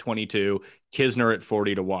Ho at 22, Kisner at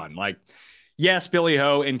 40 to 1. Like, yes, Billy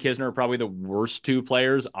Ho and Kisner are probably the worst two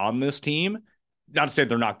players on this team. Not to say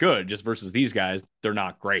they're not good, just versus these guys, they're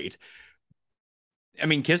not great. I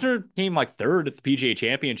mean, Kisner came like third at the PGA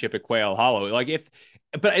Championship at Quail Hollow.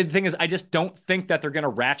 But the thing is, I just don't think that they're going to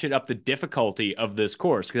ratchet up the difficulty of this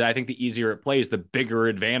course, because I think the easier it plays, the bigger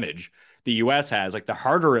advantage the U.S. has. Like, the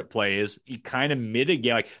harder it plays, you kind of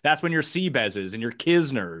mitigate. Like, that's when your Seabezes and your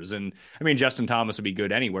Kisners, and I mean, Justin Thomas would be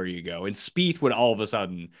good anywhere you go. And Spieth would all of a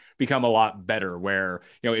sudden become a lot better, where,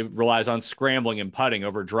 it relies on scrambling and putting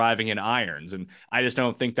over driving and irons. And I just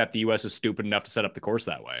don't think that the U.S. is stupid enough to set up the course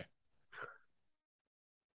that way.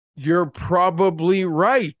 You're probably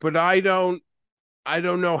right, but I don't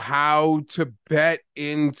know how to bet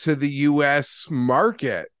into the U.S.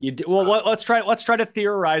 market. Well, let's try to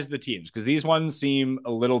theorize the teams, because these ones seem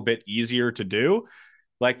a little bit easier to do.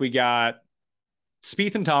 Like, we got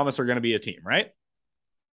Spieth and Thomas are going to be a team, right?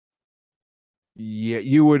 Yeah,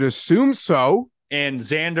 you would assume so. And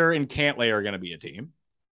Xander and Cantlay are going to be a team.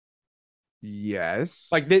 Yes.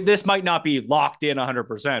 Like, this might not be locked in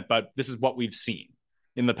 100%, but this is what we've seen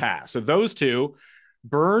in the past. So those two,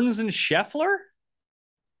 Burns and Scheffler.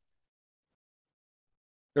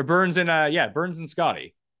 Or Burns and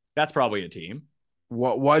Scotty. That's probably a team.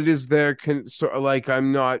 What is there?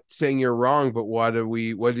 I'm not saying you're wrong, but what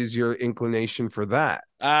is your inclination for that?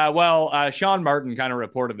 Sean Martin kind of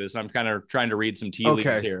reported this, and I'm kind of trying to read some tea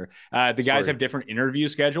leaves here. The guys have different interview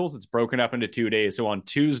schedules. It's broken up into 2 days. So on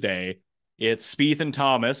Tuesday, it's Spieth and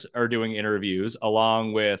Thomas are doing interviews,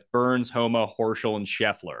 along with Burns, Homa, Horschel, and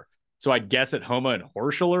Scheffler. So I'd guess that Homa and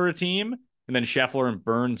Horschel are a team, and then Scheffler and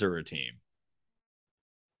Burns are a team.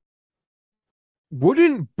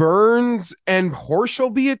 Wouldn't Burns and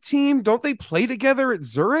Horschel be a team? Don't they play together at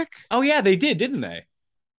Zurich? Oh, yeah, they did, didn't they?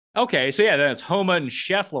 Okay, so yeah, then it's Homa and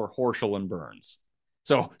Scheffler, Horschel and Burns.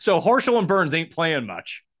 So Horschel and Burns ain't playing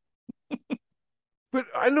much. But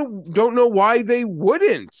I don't know why they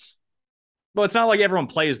wouldn't. Well, it's not like everyone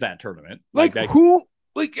plays that tournament. I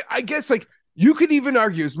guess you could even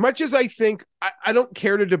argue, as much as I think I don't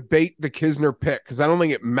care to debate the Kisner pick, because I don't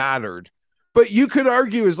think it mattered. But you could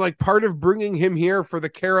argue, is part of bringing him here for the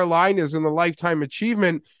Carolinas and the lifetime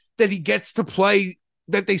achievement, that he gets to play,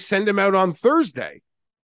 that they send him out on Thursday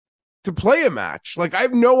to play a match. I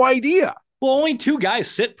have no idea. Well, only 2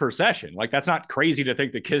 guys sit per session. That's not crazy to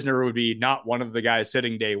think that Kisner would be not one of the guys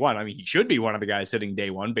sitting day one. I mean, he should be one of the guys sitting day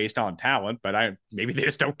one based on talent, but maybe they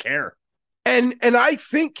just don't care. And I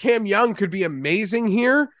think Cam Young could be amazing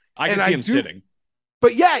here. I can see him sitting.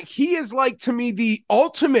 But yeah, he is, to me, the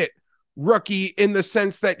ultimate rookie, in the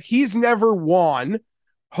sense that he's never won.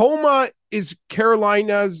 Homa is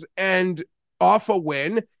Carolinas and off a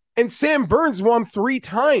win, and Sam Burns won 3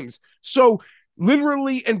 times. So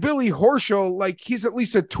literally, and Billy Horschel, he's at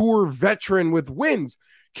least a tour veteran with wins.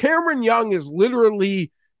 Cameron Young is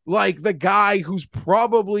literally the guy who's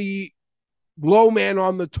probably low man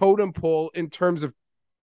on the totem pole in terms of,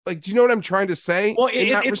 do you know what I'm trying to say? Well,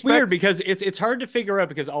 it's weird, because it's hard to figure out,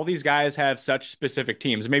 because all these guys have such specific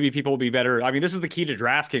teams. Maybe people will be better. I mean, this is the key to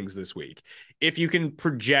DraftKings this week. If you can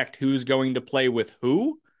project who's going to play with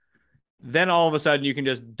who, then all of a sudden you can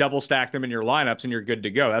just double stack them in your lineups and you're good to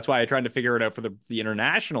go. That's why I tried to figure it out for the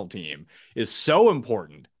international team is so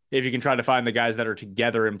important. if you can try to find the guys that are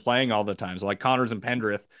together and playing all the time. So like Connors and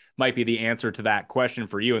Pendrith might be the answer to that question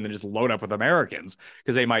for you, and then just load up with Americans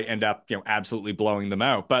because they might end up, absolutely blowing them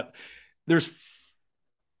out. But there's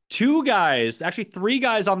two guys, actually three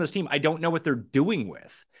guys on this team I don't know what they're doing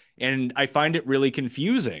with. And I find it really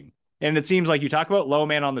confusing. And it seems like you talk about low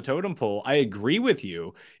man on the totem pole. I agree with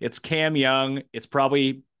you. It's Cam Young. It's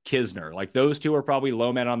probably Kisner. Like those two are probably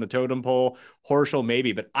low men on the totem pole. Horschel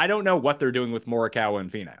maybe, but I don't know what they're doing with Morikawa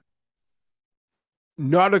and Finau.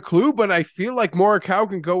 Not a clue, but I feel like Morikawa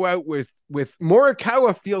can go out with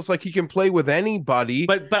Morikawa feels like he can play with anybody.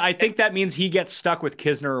 But I think that means he gets stuck with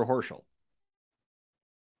Kisner or Horschel.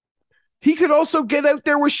 He could also get out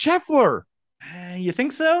there with Scheffler. You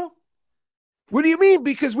think so? What do you mean?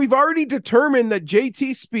 Because we've already determined that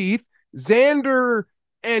JT Spieth, Xander,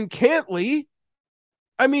 and Cantley.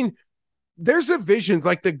 I mean, there's a vision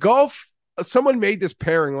like the golf. Someone made this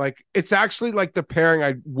pairing. Like it's actually like the pairing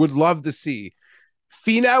I would love to see.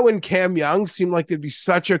 Finau and Cam Young seem like they'd be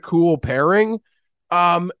such a cool pairing.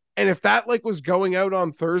 And if that like was going out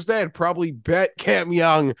on Thursday, I'd probably bet Cam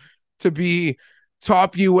Young to be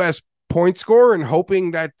top US point scorer and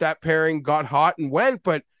hoping that pairing got hot and went.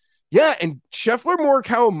 But yeah, and Scheffler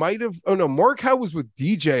Morikawa might have. Oh no, Morikawa was with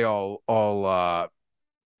DJ all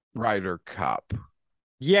Ryder Cup.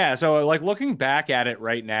 Yeah, so like looking back at it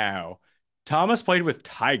right now, Thomas played with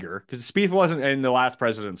Tiger because Spieth wasn't in the last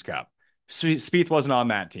President's Cup. Spieth wasn't on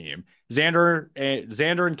that team. Xander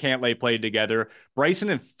and Cantlay played together. Bryson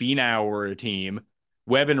and Finau were a team.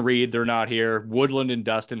 Webb and Reed, they're not here. Woodland and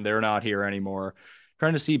Dustin, they're not here anymore.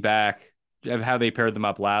 Trying to see back of how they paired them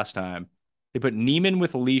up last time. They put Neiman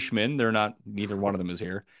with Leishman. They're not, neither one of them is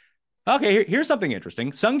here. Okay, here's something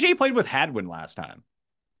interesting. Sungjae played with Hadwin last time.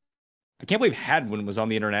 I can't believe Hadwin was on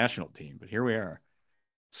the international team, but here we are.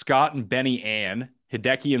 Scott and Benny Ann,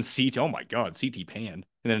 Hideki and CT. Oh my God, CT Pan.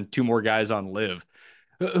 And then two more guys on Live.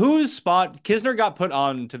 Whose spot? Kisner got put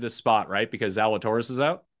on to this spot, right? Because Zalatoris is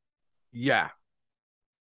out? Yeah.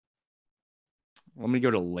 Let me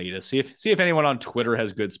go to latest. See if anyone on Twitter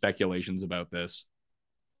has good speculations about this.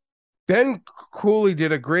 Ben Cooley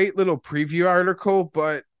did a great little preview article,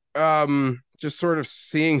 but just sort of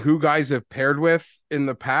seeing who guys have paired with in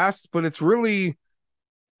the past. But it's really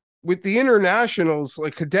with the internationals,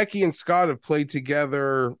 like Hideki and Scott have played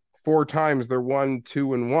together 4 times. They're 1,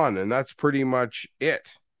 2, and 1, and that's pretty much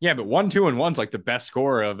it. Yeah, but 1, 2, and 1's like the best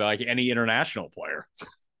score of like any international player.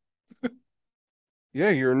 Yeah,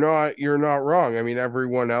 you're not wrong. I mean,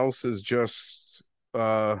 everyone else is just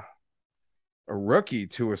a rookie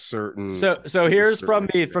to a certain. So here's from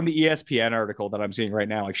the ESPN article that I'm seeing right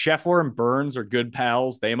now. Like Scheffler and Burns are good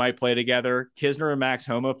pals. They might play together. Kisner and Max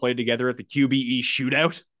Homa played together at the QBE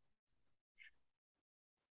shootout.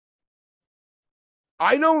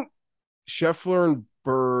 Scheffler and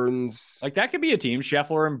Burns. Like that could be a team.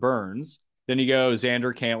 Scheffler and Burns. Then you go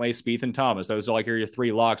Xander, Cantlay, Spieth, and Thomas. Those are like your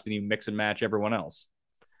 3 locks. Then you mix and match everyone else.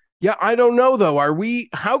 Yeah, I don't know though.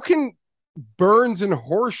 How can Burns and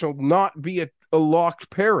Horschel not be a locked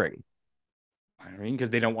pairing? I mean, because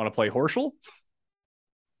they don't want to play Horschel.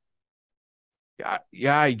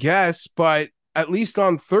 Yeah, I guess. But at least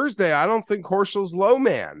on Thursday, I don't think Horschel's low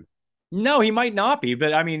man. No, he might not be.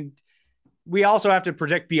 But I mean, we also have to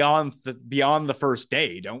predict beyond the first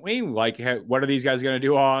day, don't we? Like, what are these guys going to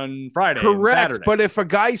do on Friday? Correct. And Saturday? But if a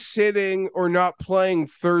guy's sitting or not playing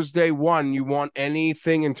Thursday 1, you want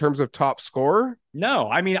anything in terms of top scorer? No,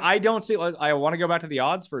 I mean, I don't see. Like, I want to go back to the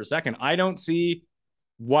odds for a second. I don't see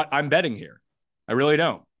what I'm betting here. I really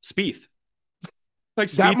don't. Spieth. Like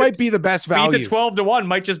Spieth that might be the best value. Spieth at 12 to 1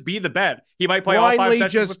 might just be the bet. He might play all 5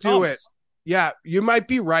 sessions with Thomas. It. Yeah, you might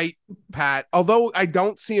be right, Pat. Although I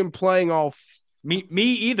don't see him playing all. Me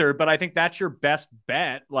either, but I think that's your best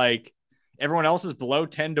bet. Like everyone else is below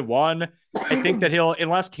 10 to 1. I think that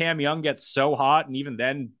unless Cam Young gets so hot, and even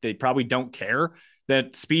then they probably don't care,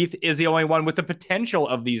 that Spieth is the only one with the potential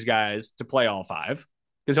of these guys to play all 5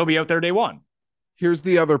 because he'll be out there day 1. Here's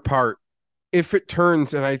the other part. If it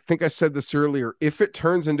turns, and I think I said this earlier, if it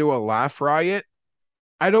turns into a laugh riot,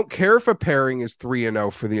 I don't care if a pairing is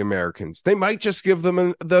 3-0 for the Americans. They might just give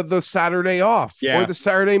them the Saturday off or the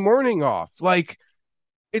Saturday morning off. Like,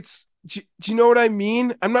 it's, do you know what I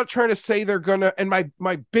mean? I'm not trying to say they're going to, and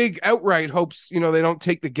my big outright hopes, they don't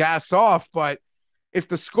take the gas off, but if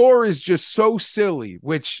the score is just so silly,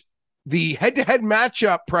 which the head-to-head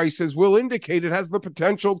matchup prices will indicate it has the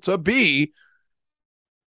potential to be,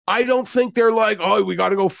 I don't think they're like, oh, we got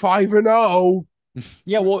to go 5-0.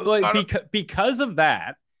 Yeah, well, like, because of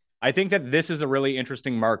that, I think that this is a really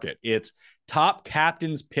interesting market. It's top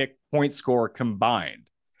captains pick point score combined.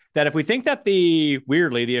 that if we think that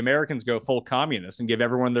weirdly, the Americans go full communist and give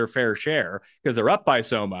everyone their fair share because they're up by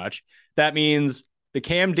so much, that means the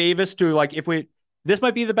Cam Davis this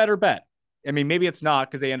might be the better bet. I mean, maybe it's not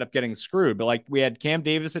because they end up getting screwed, but like we had Cam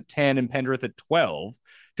Davis at 10 and Pendrith at 12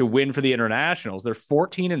 to win for the internationals. They're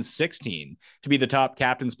 14 and 16 to be the top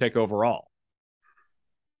captain's pick overall.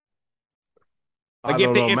 Like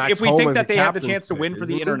if we think that they have the chance to win for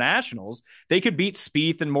the internationals, they could beat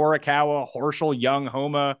Spieth and Morikawa, Horschel, Young,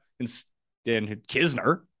 Homa, and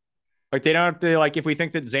Kisner. Like they don't have to, like, if we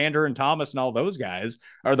think that Xander and Thomas and all those guys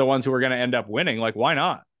are the ones who are going to end up winning, like, why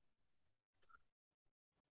not?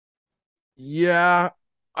 Yeah.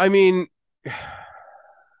 I mean,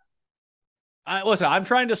 listen, I'm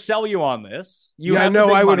trying to sell you on this.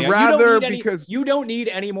 I would rather because you don't need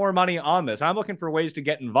any more money on this. I'm looking for ways to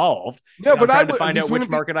get involved. No, but I'm trying to find out which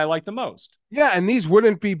market I like the most. Yeah, and these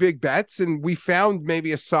wouldn't be big bets, and we found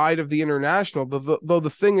maybe a side of the international. Though the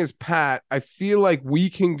thing is, Pat, I feel like we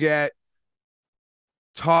can get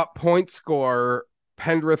top point score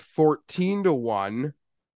Pendrith 14-1,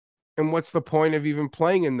 and what's the point of even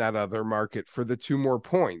playing in that other market for the 2 more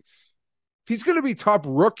points? If he's going to be top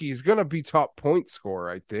rookie, he's going to be top point scorer,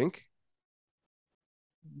 I think.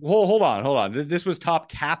 Well, hold on. This was top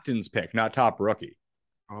captain's pick, not top rookie.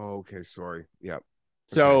 Oh, okay. Sorry. Yep.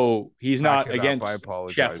 So he's not against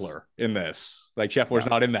Scheffler in this. Like Scheffler's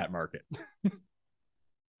not in that market.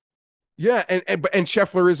 Yeah, and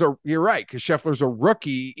Scheffler you're right, because Scheffler's a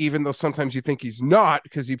rookie, even though sometimes you think he's not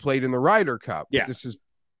because he played in the Ryder Cup. Yeah. But this is,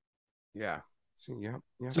 yeah.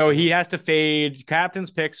 So he has to fade. Captain's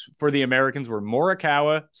picks for the Americans were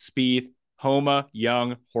Morikawa, Spieth, Homa,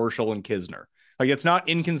 Young, Horschel, and Kisner. Like, it's not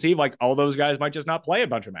inconceivable. Like, all those guys might just not play a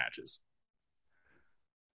bunch of matches.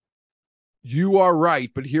 You are right,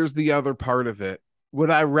 but here's the other part of it. Would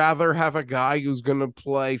I rather have a guy who's going to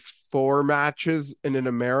play 4 matches in an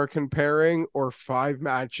American pairing or 5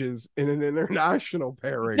 matches in an international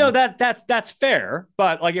pairing? No, that's fair.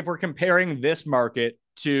 But like, if we're comparing this market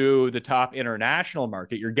to the top international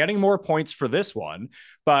market, you're getting more points for this one.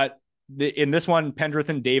 But in this one, Pendrith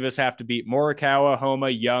and Davis have to beat Morikawa, Homa,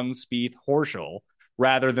 Young, Spieth, Horschel,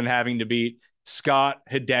 rather than having to beat Scott,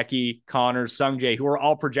 Hideki, Connors, Sungjae, who are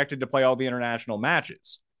all projected to play all the international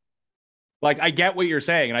matches. Like, I get what you're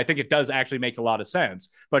saying, and I think it does actually make a lot of sense.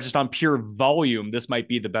 But just on pure volume, this might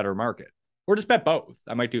be the better market. Or just bet both.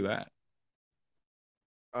 I might do that.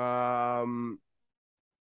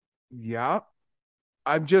 Yeah.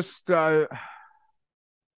 I'm just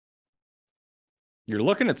You're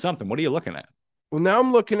looking at something. What are you looking at? Well, now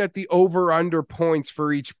I'm looking at the over-under points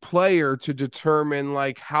for each player to determine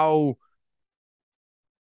like how,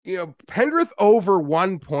 Pendrith over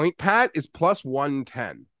 1 point, Pat, is plus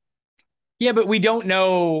 110. Yeah, but we don't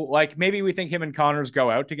know. Like, maybe we think him and Connors go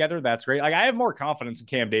out together. That's great. Like, I have more confidence in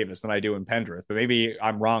Cam Davis than I do in Pendrith, but maybe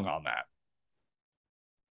I'm wrong on that.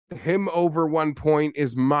 Him over 1 point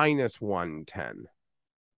is minus 110.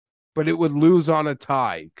 But it would lose on a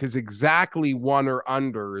tie because exactly 1 or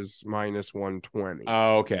under is minus 120.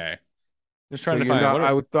 Oh, okay. Just trying to find out.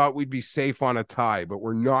 I thought we'd be safe on a tie, but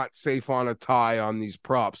we're not safe on a tie on these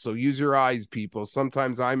props. So use your eyes, people.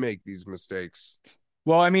 Sometimes I make these mistakes.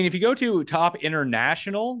 Well, I mean, if you go to top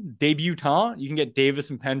international debutant, you can get Davis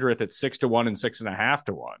and Pendrith at 6-1 and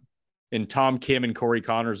 6.5-1. And Tom Kim and Corey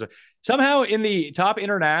Connors. Somehow in the top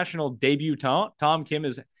international debutant, Tom Kim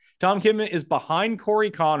is behind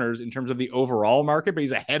Corey Connors in terms of the overall market, but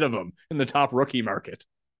he's ahead of him in the top rookie market.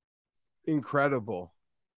 Incredible.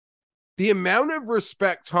 The amount of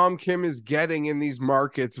respect Tom Kim is getting in these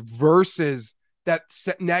markets versus that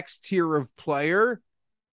next tier of player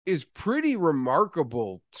is pretty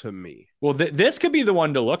remarkable to me. Well, this could be the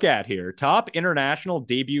one to look at here. Top international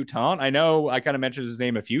debutant. I know I kind of mentioned his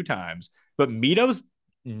name a few times, but Mito's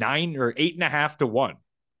 9 or 8.5-1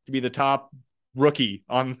 to be the top rookie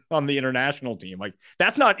on the international team. Like,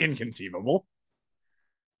 that's not inconceivable.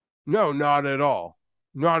 No, not at all.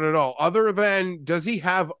 Not at all. Other than, does he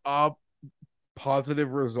have a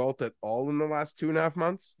positive result at all in the last 2.5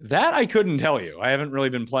 months? That I couldn't tell you. I haven't really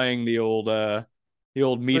been playing the old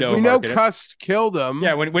Mito. We know Cust killed him.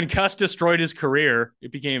 Yeah, when Cust destroyed his career,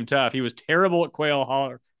 it became tough. He was terrible at Quail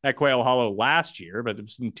Hollow last year, but it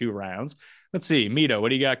was in 2 rounds. Let's see, Mito, what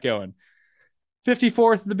do you got going?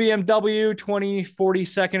 54th at the BMW,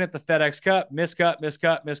 42nd at the FedEx Cup, miscut,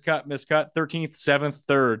 13th, 7th,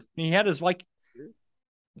 3rd. He had his, like,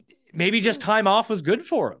 maybe just time off was good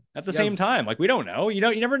for him at the same time. Like, we don't know. You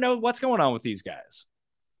never know what's going on with these guys.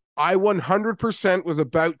 I 100% was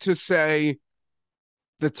about to say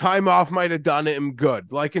the time off might have done him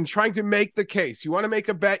good. Like, in trying to make the case, you want to make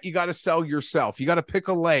a bet, you got to sell yourself. You got to pick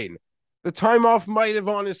a lane. The time off might have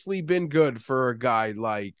honestly been good for a guy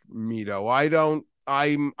like Mito.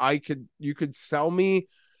 You could sell me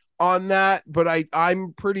on that, but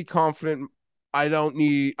I'm pretty confident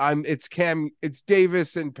it's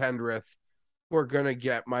Davis and Pendrith. We're gonna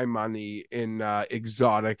get my money in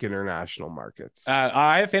exotic international markets.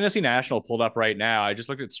 I have Fantasy National pulled up right now. I just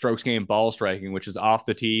looked at strokes gained ball striking, which is off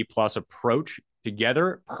the tee plus approach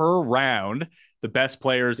together per round. The best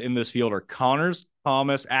players in this field are Connors,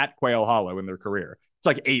 Thomas at Quail Hollow in their career. It's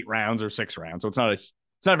like 8 rounds or 6 rounds, so it's not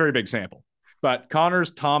a very big sample. But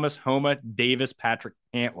Connors, Thomas, Homa, Davis, Patrick,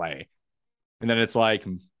 Cantlay, and then it's like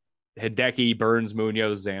Hideki, Burns,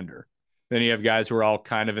 Munoz, Xander. Then you have guys who are all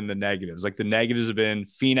kind of in the negatives. Like the negatives have been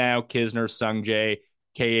Finau, Kisner, Sungjae,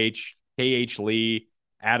 KH Lee,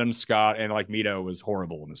 Adam Scott, and like Mito was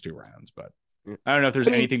horrible in his 2 rounds. But I don't know if there's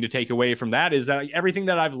anything to take away from that. Is that everything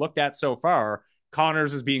that I've looked at so far,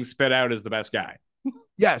 Connors is being spit out as the best guy.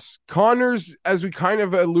 Yes, Connors, as we kind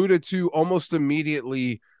of alluded to almost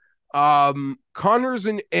immediately, Connors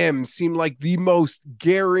and M seem like the most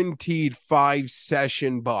guaranteed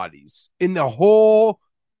 5-session bodies in the whole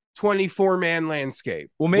 24-man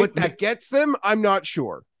landscape. Well, what that gets them, I'm not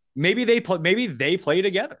sure. Maybe they play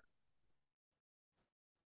together.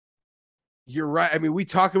 You're right. I mean, we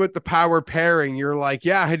talk about the power pairing. You're like,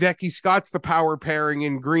 yeah, Hideki Scott's the power pairing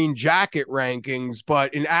in green jacket rankings,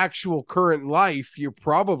 but in actual current life, you're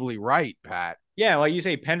probably right, Pat. Yeah, like you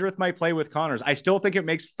say, Pendrith might play with Connors. I still think it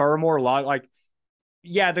makes far more like,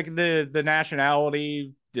 yeah, the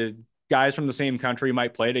nationality, the guys from the same country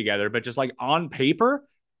might play together, but just like on paper,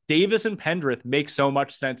 Davis and Pendrith make so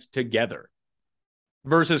much sense together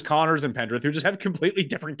versus Connors and Pendrith, who just have completely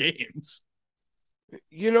different games.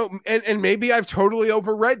 You know, and maybe I've totally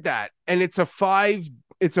overread that. And it's a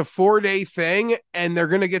 4-day thing, and they're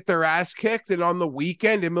gonna get their ass kicked. And on the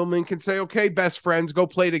weekend, Immelman can say, okay, best friends, go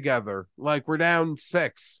play together. Like we're down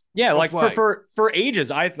 6. Yeah, like for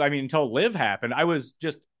ages, I mean, until Liv happened, I was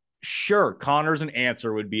just sure Connors and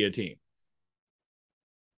Answer would be a team.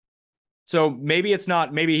 So maybe it's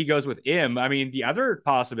not, maybe he goes with Im. I mean, the other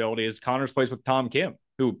possibility is Connors plays with Tom Kim,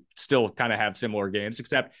 who still kind of have similar games,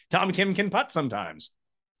 except Tom Kim can putt sometimes.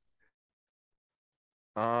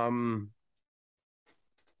 I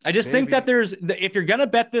just think that if you're going to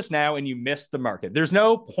bet this now and you miss the market, there's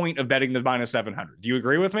no point of betting the minus 700. Do you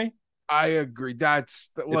agree with me? I agree.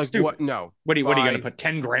 That's like, stupid. What? No. What are you going to put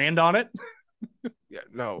 10 grand on it? Yeah,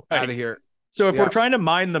 no, out of here. So if we're trying to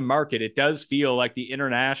mine the market, it does feel like the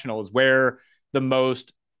international is where the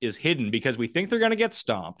most is hidden because we think they're going to get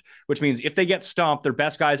stomped, which means if they get stomped, their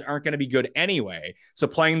best guys aren't going to be good anyway. So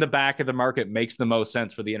playing the back of the market makes the most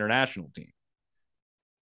sense for the international team.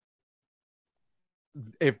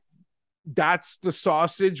 If that's the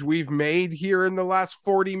sausage we've made here in the last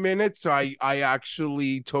 40 minutes, I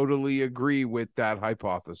actually totally agree with that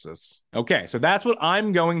hypothesis. Okay, so that's what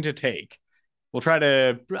I'm going to take. We'll try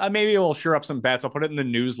to, maybe we'll sure up some bets. I'll put it in the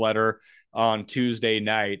newsletter on Tuesday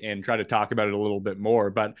night and try to talk about it a little bit more.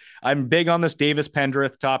 But I'm big on this Davis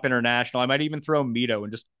Pendrith top international. I might even throw Mito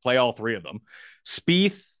and just play all 3 of them.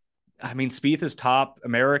 Spieth is top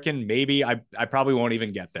American. Maybe I probably won't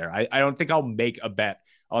even get there. I don't think I'll make a bet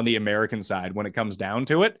on the American side when it comes down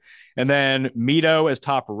to it. And then Mito as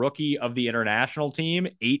top rookie of the international team,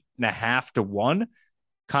 8.5 to 1.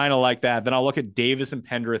 Kind of like that. Then I'll look at Davis and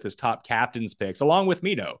Pendrith as top captains picks, along with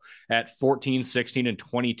Mito at 14, 16, and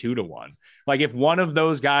 22 to 1. Like if one of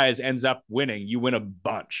those guys ends up winning, you win a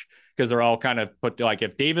bunch because they're all kind of put like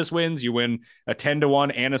if Davis wins, you win a 10 to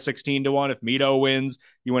 1 and a 16 to 1. If Mito wins,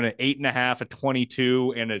 you win an 8.5, a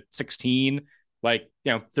 22, and a 16. Like,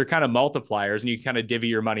 you know, they're kind of multipliers and you kind of divvy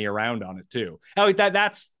your money around on it too.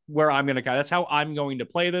 That's where that's how I'm going to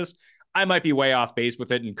play this. I might be way off base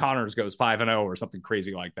with it and Connors goes 5-0 or something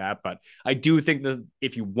crazy like that. But I do think that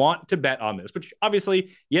if you want to bet on this, which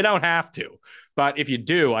obviously you don't have to, but if you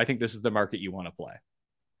do, I think this is the market you want to play.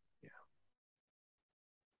 Yeah.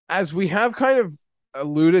 As we have kind of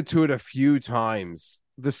alluded to it a few times,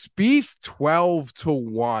 the Spieth 12 to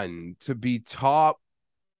 1 to be top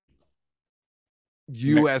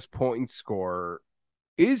U.S. point scorer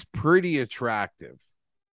is pretty attractive.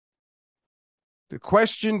 The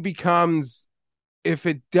question becomes if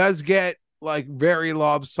it does get like very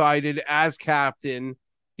lopsided as captain,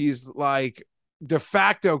 he's like de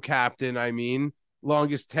facto captain. I mean,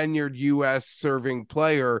 longest tenured U.S. serving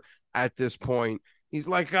player at this point. He's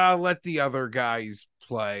like, I'll let the other guys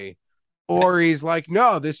play. Or he's like,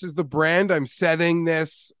 no, this is the brand. I'm setting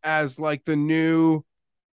this as like the new,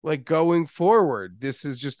 like going forward. This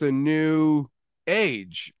is just a new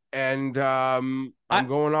age. And I'm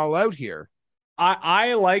going all out here.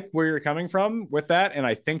 I like where you're coming from with that, and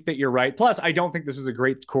I think that you're right. Plus, I don't think this is a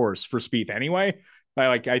great course for Spieth anyway.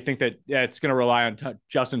 I think that it's going to rely on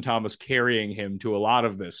Justin Thomas carrying him to a lot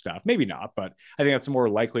of this stuff. Maybe not, but I think that's a more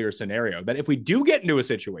likelier scenario. That if we do get into a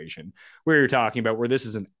situation where you're talking about where this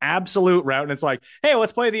is an absolute route, and it's like, hey,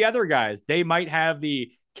 let's play the other guys. They might have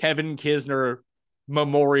the Kevin Kisner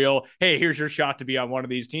memorial. Hey, here's your shot to be on one of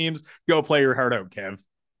these teams. Go play your heart out, Kev.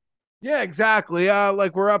 Yeah, exactly.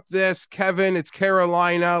 Like we're up this, Kevin, it's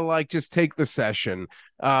Carolina, like just take the session.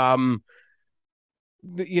 That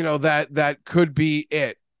could be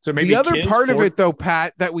it. So maybe the other part of it though,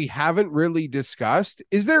 Pat, that we haven't really discussed,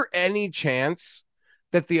 is there any chance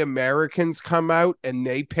that the Americans come out and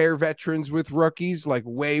they pair veterans with rookies like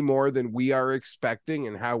way more than we are expecting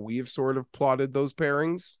and how we've sort of plotted those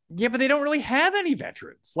pairings? Yeah, but they don't really have any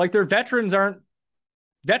veterans. Like their veterans aren't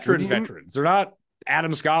veterans. They're not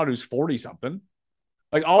Adam Scott, who's 40 something.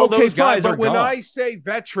 Like all those guys are when gone. I say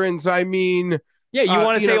veterans, I mean, yeah, you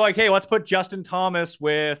want to say like, hey, let's put Justin Thomas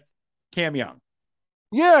with Cam Young.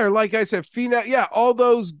 Yeah, or like I said, Fina, yeah, all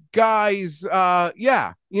those guys,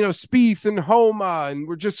 Spieth and Homa, and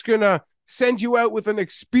we're just gonna send you out with an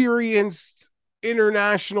experienced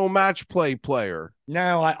international match play player.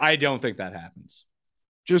 No, I don't think that happens.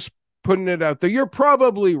 Just putting it out there. You're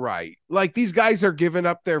probably right. Like these guys are giving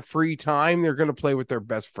up their free time. They're gonna play with their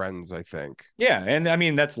best friends, I think. Yeah, and I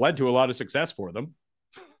mean that's led to a lot of success for them.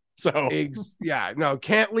 So Cantley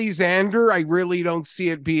Xander, I really don't see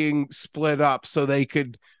it being split up so they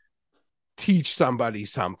could teach somebody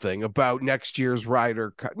something about next year's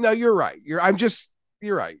Ryder Cup. No, you're right. You're right.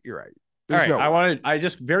 There's all right. I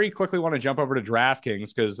just very quickly want to jump over to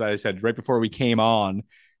DraftKings because I said right before we came on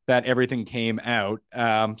that everything came out.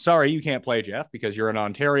 Sorry, you can't play, Jeff, because you're in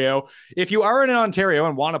Ontario. If you are in Ontario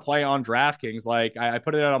and want to play on DraftKings, like I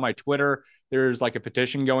put it out on my Twitter, there's like a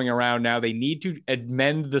petition going around now. They need to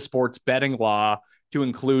amend the sports betting law to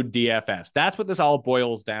include DFS. That's what this all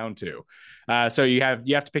boils down to. So you have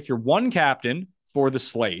to pick your one captain for the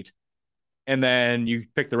slate, and then you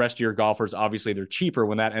pick the rest of your golfers. Obviously, they're cheaper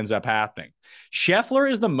when that ends up happening.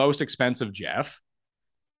 Scheffler is the most expensive, Jeff.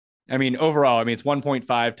 I mean, overall, it's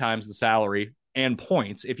 1.5 times the salary and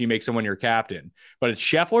points if you make someone your captain. But it's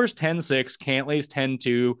Scheffler's 10.6, Cantley's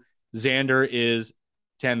 10.2, Xander is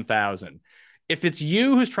 10,000. If it's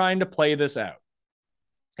you who's trying to play this out,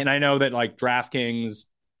 and I know that like DraftKings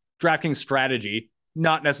strategy,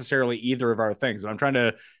 not necessarily either of our things, but I'm trying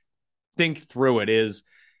to think through it, is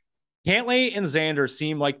Cantley and Xander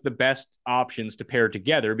seem like the best options to pair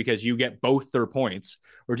together because you get both their points.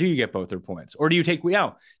 Or do you get both their points? Or do you take,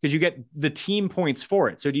 because you get the team points for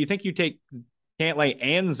it. So do you think you take Cantley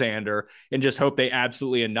and Xander and just hope they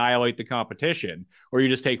absolutely annihilate the competition? Or you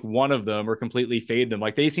just take one of them or completely fade them?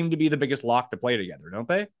 Like they seem to be the biggest lock to play together, don't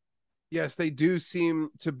they? Yes, they do seem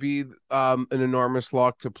to be an enormous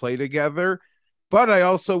lock to play together. But I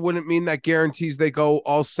also wouldn't mean that guarantees they go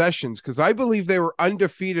all sessions because I believe they were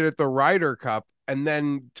undefeated at the Ryder Cup and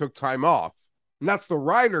then took time off. And that's the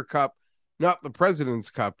Ryder Cup, not the President's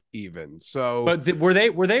Cup even. So, but were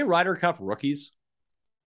they Ryder Cup rookies?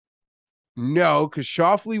 No, because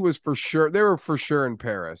Schauffele was for sure. They were for sure in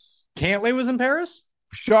Paris. Cantley was in Paris?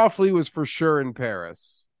 Schauffele was for sure in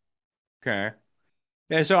Paris. Okay.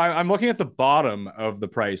 Yeah, so I'm looking at the bottom of the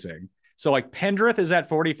pricing. So like Pendrith is at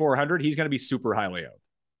 4,400. He's going to be super highly owned.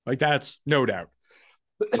 Like that's no doubt.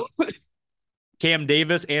 Cam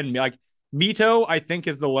Davis and like Mito, I think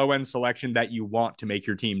is the low end selection that you want to make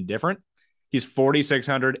your team different. He's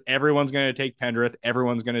 4,600. Everyone's going to take Pendrith.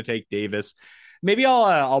 Everyone's going to take Davis. Maybe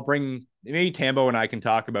I'll bring, maybe Tambo and I can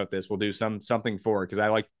talk about this. We'll do something for it because I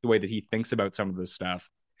like the way that he thinks about some of this stuff.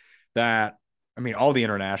 That, all the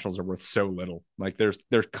internationals are worth so little. Like there's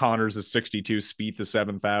Connors is 62, Spieth is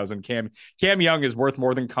 7,000. Cam Young is worth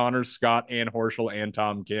more than Connors, Scott, and Horschel and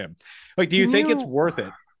Tom Kim. Like, do you think it's worth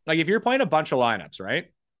it? Like if you're playing a bunch of lineups, right?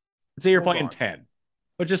 Let's say you're playing 10.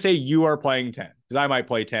 Let's just say you are playing 10 because I might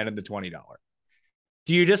play 10 in the $20.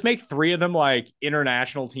 Do you just make 3 of them like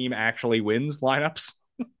international team actually wins lineups?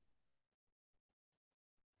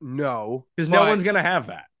 No, because no one's going to have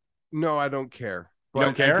that. No, I don't care. You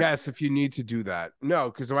don't care? I guess if you need to do that. No,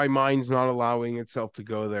 because my mind's not allowing itself to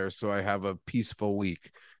go there. So I have a peaceful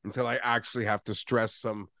week until I actually have to stress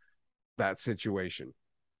that situation.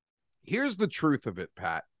 Here's the truth of it,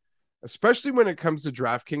 Pat, especially when it comes to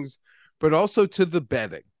DraftKings, but also to the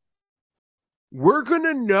betting. We're going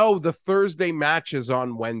to know the Thursday matches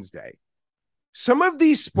on Wednesday. Some of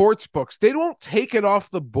these sports books, they don't take it off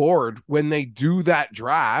the board when they do that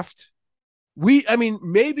draft.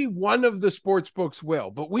 Maybe one of the sports books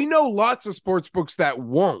will, but we know lots of sports books that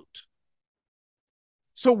won't.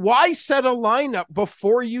 So why set a lineup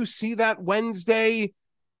before you see that Wednesday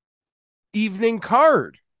evening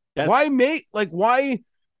card? Why?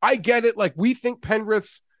 I get it. Like, we think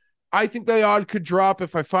Penrith's, I think the odd could drop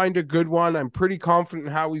if I find a good one. I'm pretty confident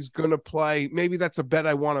in how he's going to play. Maybe that's a bet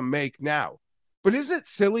I want to make now. But isn't it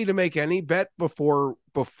silly to make any bet before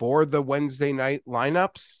the Wednesday night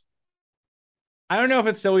lineups? I don't know if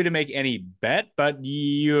it's silly to make any bet, but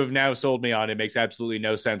you have now sold me on it. Makes absolutely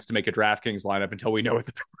no sense to make a DraftKings lineup until we know what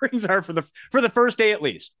the pairings are for the first day at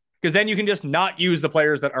least, because then you can just not use the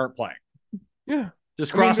players that aren't playing. Yeah,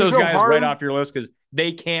 just cross those guys right off your list because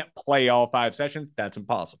they can't play all 5 sessions. That's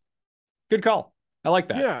impossible. Good call. I like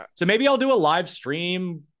that. Yeah. So maybe I'll do a live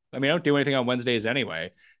stream. I mean, I don't do anything on Wednesdays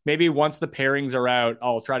anyway. Maybe once the pairings are out,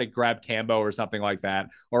 I'll try to grab Tambo or something like that,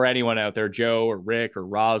 or anyone out there, Joe or Rick or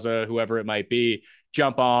Raza, whoever it might be,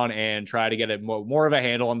 jump on and try to get it more of a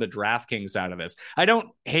handle on the DraftKings side of this. I don't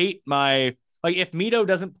hate if Mito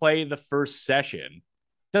doesn't play the first session,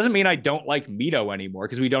 doesn't mean I don't like Mito anymore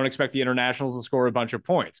because we don't expect the internationals to score a bunch of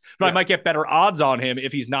points, but I might get better odds on him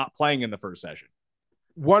if he's not playing in the first session.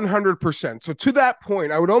 100%. So to that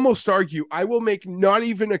point, I would almost argue I will make not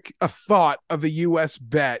even a thought of a US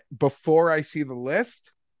bet before I see the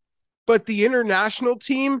list. But the international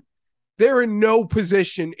team, they're in no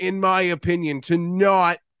position, in my opinion, to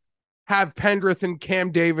not have Pendrith and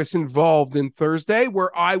Cam Davis involved in Thursday,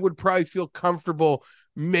 where I would probably feel comfortable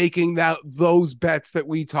making those bets that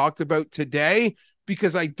we talked about today,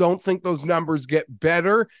 because I don't think those numbers get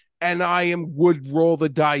better. And would roll the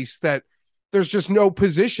dice that there's just no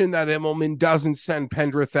position that Immelman doesn't send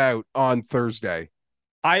Pendrith out on Thursday.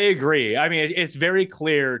 I agree. I mean, it's very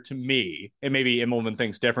clear to me, and maybe Immelman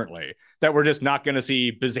thinks differently, that we're just not going to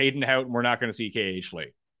see Bezaden out and we're not going to see KH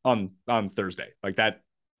Lee on Thursday. Like that,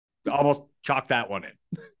 almost chalk that one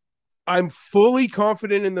in. I'm fully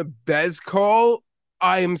confident in the Bez call.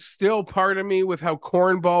 I am still part of me with how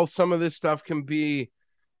cornball some of this stuff can be.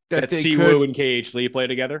 That Siwoo and KH Lee play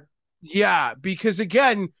together? Yeah, because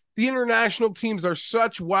again, the international teams are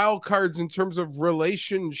such wild cards in terms of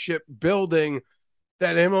relationship building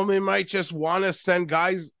that Immelman might just want to send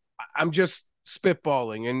guys. I'm just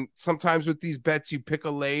spitballing. And sometimes with these bets, you pick a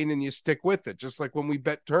lane and you stick with it. Just like when we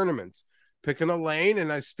bet tournaments, picking a lane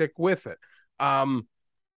and I stick with it.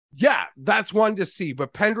 Yeah, that's one to see.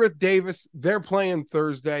 But Pendrith Davis, they're playing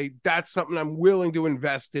Thursday. That's something I'm willing to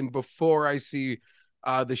invest in before I see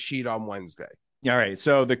the sheet on Wednesday. All right.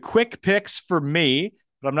 So the quick picks for me,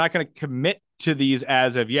 but I'm not going to commit to these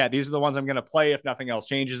as of yet. These are the ones I'm going to play if nothing else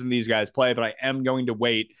changes and these guys play, but I am going to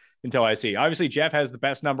wait until I see. Obviously, Jeff has the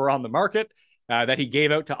best number on the market that he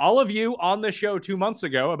gave out to all of you on the show 2 months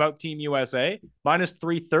ago about Team USA, minus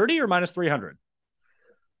 330 or minus 300.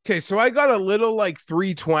 Okay, so I got a little like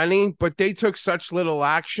 320, but they took such little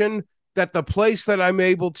action that the place that I'm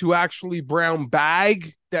able to actually brown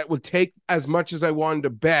bag that would take as much as I wanted to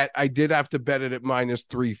bet, I did have to bet it at minus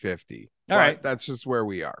 350. All right. That's just where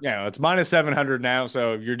we are. Yeah, it's minus 700 now,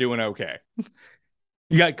 so you're doing okay.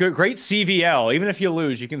 You got great CVL. Even if you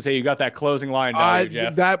lose, you can say you got that closing line value,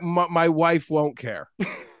 Jeff. That my wife won't care.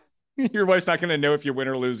 Your wife's not going to know if you win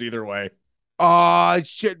or lose either way.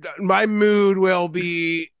 Shit. My mood will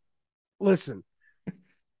be, listen,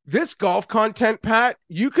 this golf content, Pat,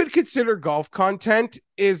 you could consider golf content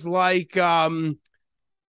is like an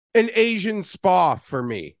Asian spa for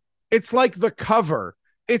me. It's like the cover.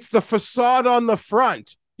 It's the facade on the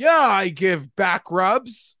front. Yeah, I give back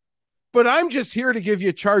rubs, but I'm just here to give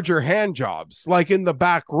you charger hand jobs, like in the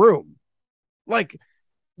back room. Like,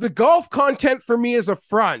 the golf content for me is a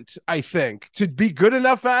front, I think, to be good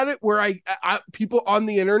enough at it where I people on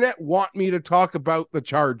the internet want me to talk about the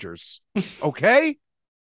Chargers. Okay?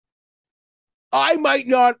 I might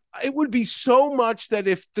not. It would be so much that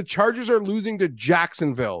if the Chargers are losing to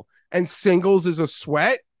Jacksonville and singles is a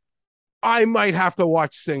sweat, I might have to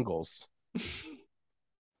watch singles.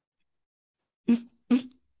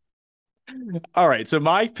 All right. So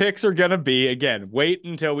my picks are going to be, again, wait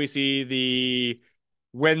until we see the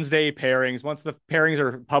Wednesday pairings. Once the pairings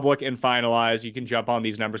are public and finalized, you can jump on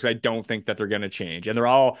these numbers. I don't think that they're going to change. And they're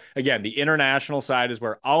all, again, the international side is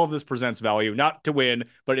where all of this presents value, not to win,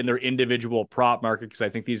 but in their individual prop market, because I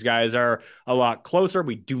think these guys are a lot closer.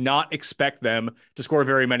 We do not expect them to score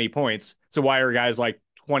very many points. So why are guys like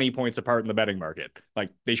 20 points apart in the betting market?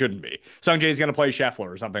 Like, they shouldn't be. Sungjae's going to play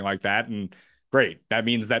Scheffler or something like that. And great. That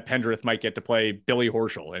means that Pendrith might get to play Billy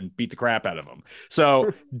Horschel and beat the crap out of him.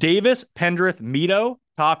 So Davis, Pendrith, Mito,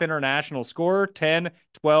 top international score, 10,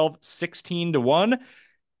 12, 16 to 1.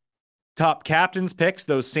 Top captains picks,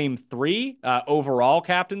 those same three overall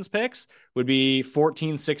captains picks would be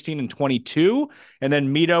 14, 16, and 22. And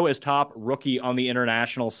then Mito as top rookie on the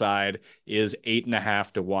international side is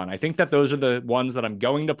 8.5 to 1. I think that those are the ones that I'm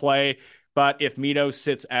going to play. But if Mito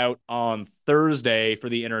sits out on Thursday for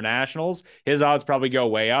the internationals, his odds probably go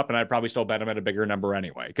way up, and I'd probably still bet him at a bigger number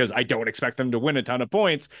anyway, because I don't expect them to win a ton of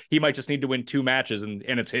points. He might just need to win 2 matches, and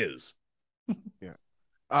it's his.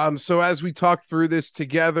 Yeah. So as we talked through this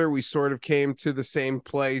together, we sort of came to the same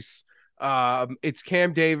place. It's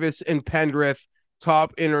Cam Davis and Pendrith,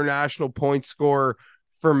 top international point scorer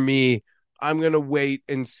for me. I'm going to wait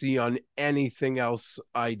and see on anything else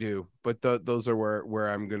I do, but those are where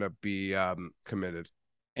I'm going to be committed.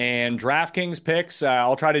 And DraftKings picks,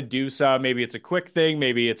 I'll try to do some. Maybe it's a quick thing.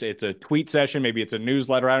 Maybe it's a tweet session. Maybe it's a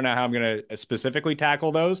newsletter. I don't know how I'm going to specifically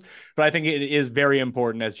tackle those, but I think it is very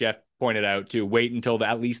important, as Jeff pointed out, to wait until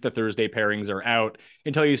at least the Thursday pairings are out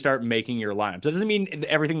until you start making your lineups. That doesn't mean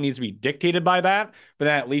everything needs to be dictated by that, but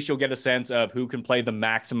then at least you'll get a sense of who can play the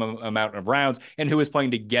maximum amount of rounds and who is playing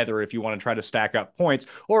together if you want to try to stack up points,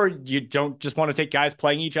 or you don't just want to take guys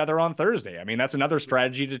playing each other on Thursday. I mean, that's another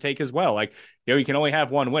strategy to take as well. Like, you can only have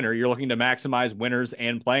one winner. You're looking to maximize winners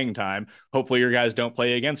and playing time. Hopefully your guys don't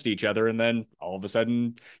play against each other, and then all of a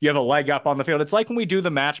sudden you have a leg up on the field. It's like when we do the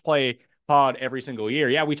match play pod every single year.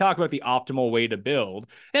 Yeah, we talk about the optimal way to build,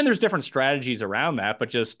 and there's different strategies around that, but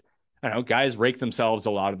just, I don't know, guys rake themselves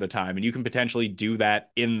a lot of the time, and you can potentially do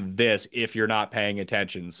that in this if you're not paying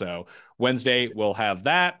attention. So Wednesday, we'll have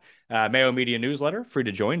that. Mayo Media newsletter, free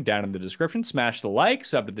to join down in the description. Smash the like,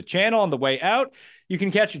 sub to the channel on the way out. You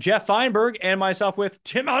can catch Jeff Feinberg and myself with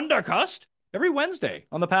Tim Undercust every Wednesday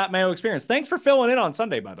on the Pat Mayo Experience. Thanks for filling in on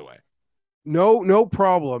Sunday, by the way. No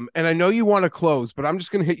problem. And I know you want to close, but I'm just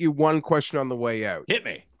going to hit you one question on the way out. Hit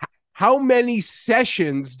me. How many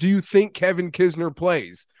sessions do you think Kevin Kisner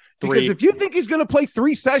plays? 3. Because if you think he's going to play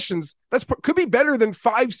 3 sessions, that's could be better than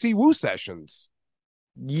 5 Siwoo sessions.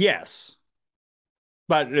 Yes.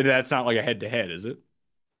 But that's not like a head-to-head, is it?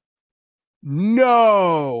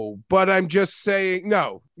 No, but I'm just saying,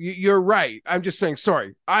 no, you're right. I'm just saying,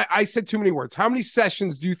 sorry. I said too many words. How many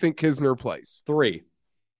sessions do you think Kisner plays? 3.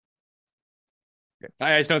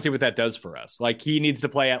 I just don't see what that does for us. Like, he needs to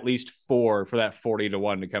play at least 4 for that 40 to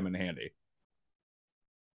 1 to come in handy.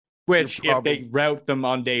 Which, if they route them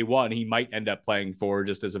on day 1, he might end up playing 4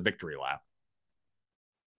 just as a victory lap.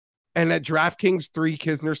 And at DraftKings, 3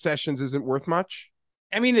 Kisner sessions isn't worth much?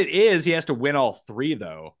 I mean, it is. He has to win all 3,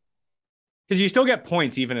 though. Because you still get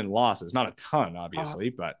points even in losses. Not a ton,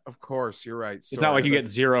 obviously, but... Of course, you're right. It's not like you get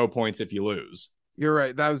 0 points if you lose. You're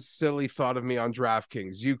right. That was a silly thought of me on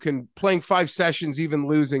DraftKings. You can, playing 5 sessions, even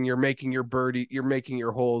losing, you're making your birdie, you're making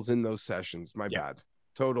your holes in those sessions. My bad.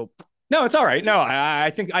 Total. No, it's all right. No,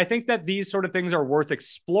 I think that these sort of things are worth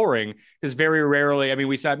exploring, because very rarely,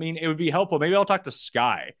 it would be helpful. Maybe I'll talk to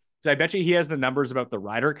Sky, because I bet you he has the numbers about the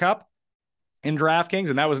Ryder Cup in DraftKings,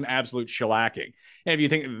 and that was an absolute shellacking. And if you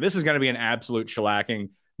think this is going to be an absolute shellacking,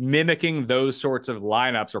 mimicking those sorts of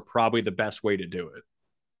lineups are probably the best way to do it.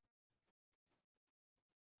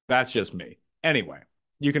 That's just me. Anyway,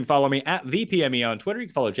 you can follow me at the PME on Twitter. You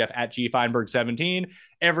can follow Jeff at GFeinberg17.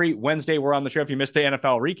 Every Wednesday, we're on the show. If you missed the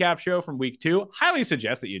NFL recap show from week 2, highly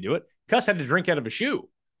suggest that you do it. Cuss had to drink out of a shoe.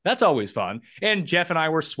 That's always fun. And Jeff and I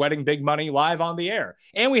were sweating big money live on the air.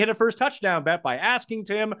 And we hit a first touchdown bet by asking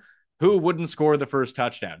Tim who wouldn't score the first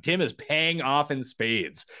touchdown. Tim is paying off in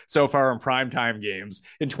spades so far in primetime games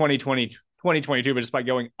in 2022, but just by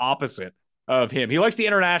going opposite of him. He likes the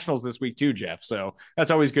internationals this week too, Jeff. So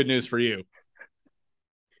that's always good news for you.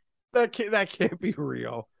 That can't be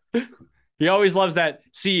real. He always loves that.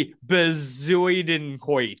 See,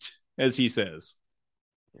 Bezuidenhoit, as he says.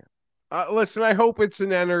 Listen, I hope it's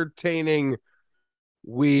an entertaining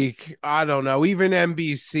week. I don't know. Even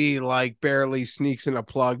NBC barely sneaks in a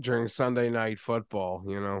plug during Sunday Night Football,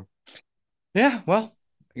 Yeah, well,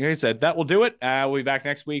 like I said, that will do it. We'll be back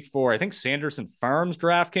next week for, I think, Sanderson Farms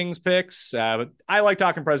DraftKings picks. But I like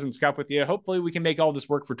talking President's Cup with you. Hopefully we can make all this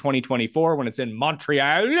work for 2024 when it's in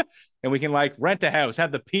Montreal, and we can rent a house,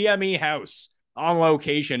 have the PME house on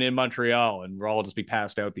location in Montreal, and we'll all just be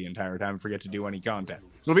passed out the entire time and forget to do any content.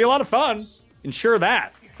 It'll be a lot of fun. Ensure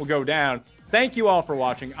that will go down. Thank you all for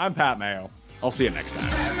watching. I'm Pat Mayo. I'll see you next time.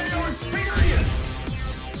 Pat Mayo Experience!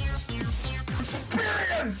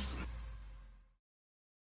 Experience!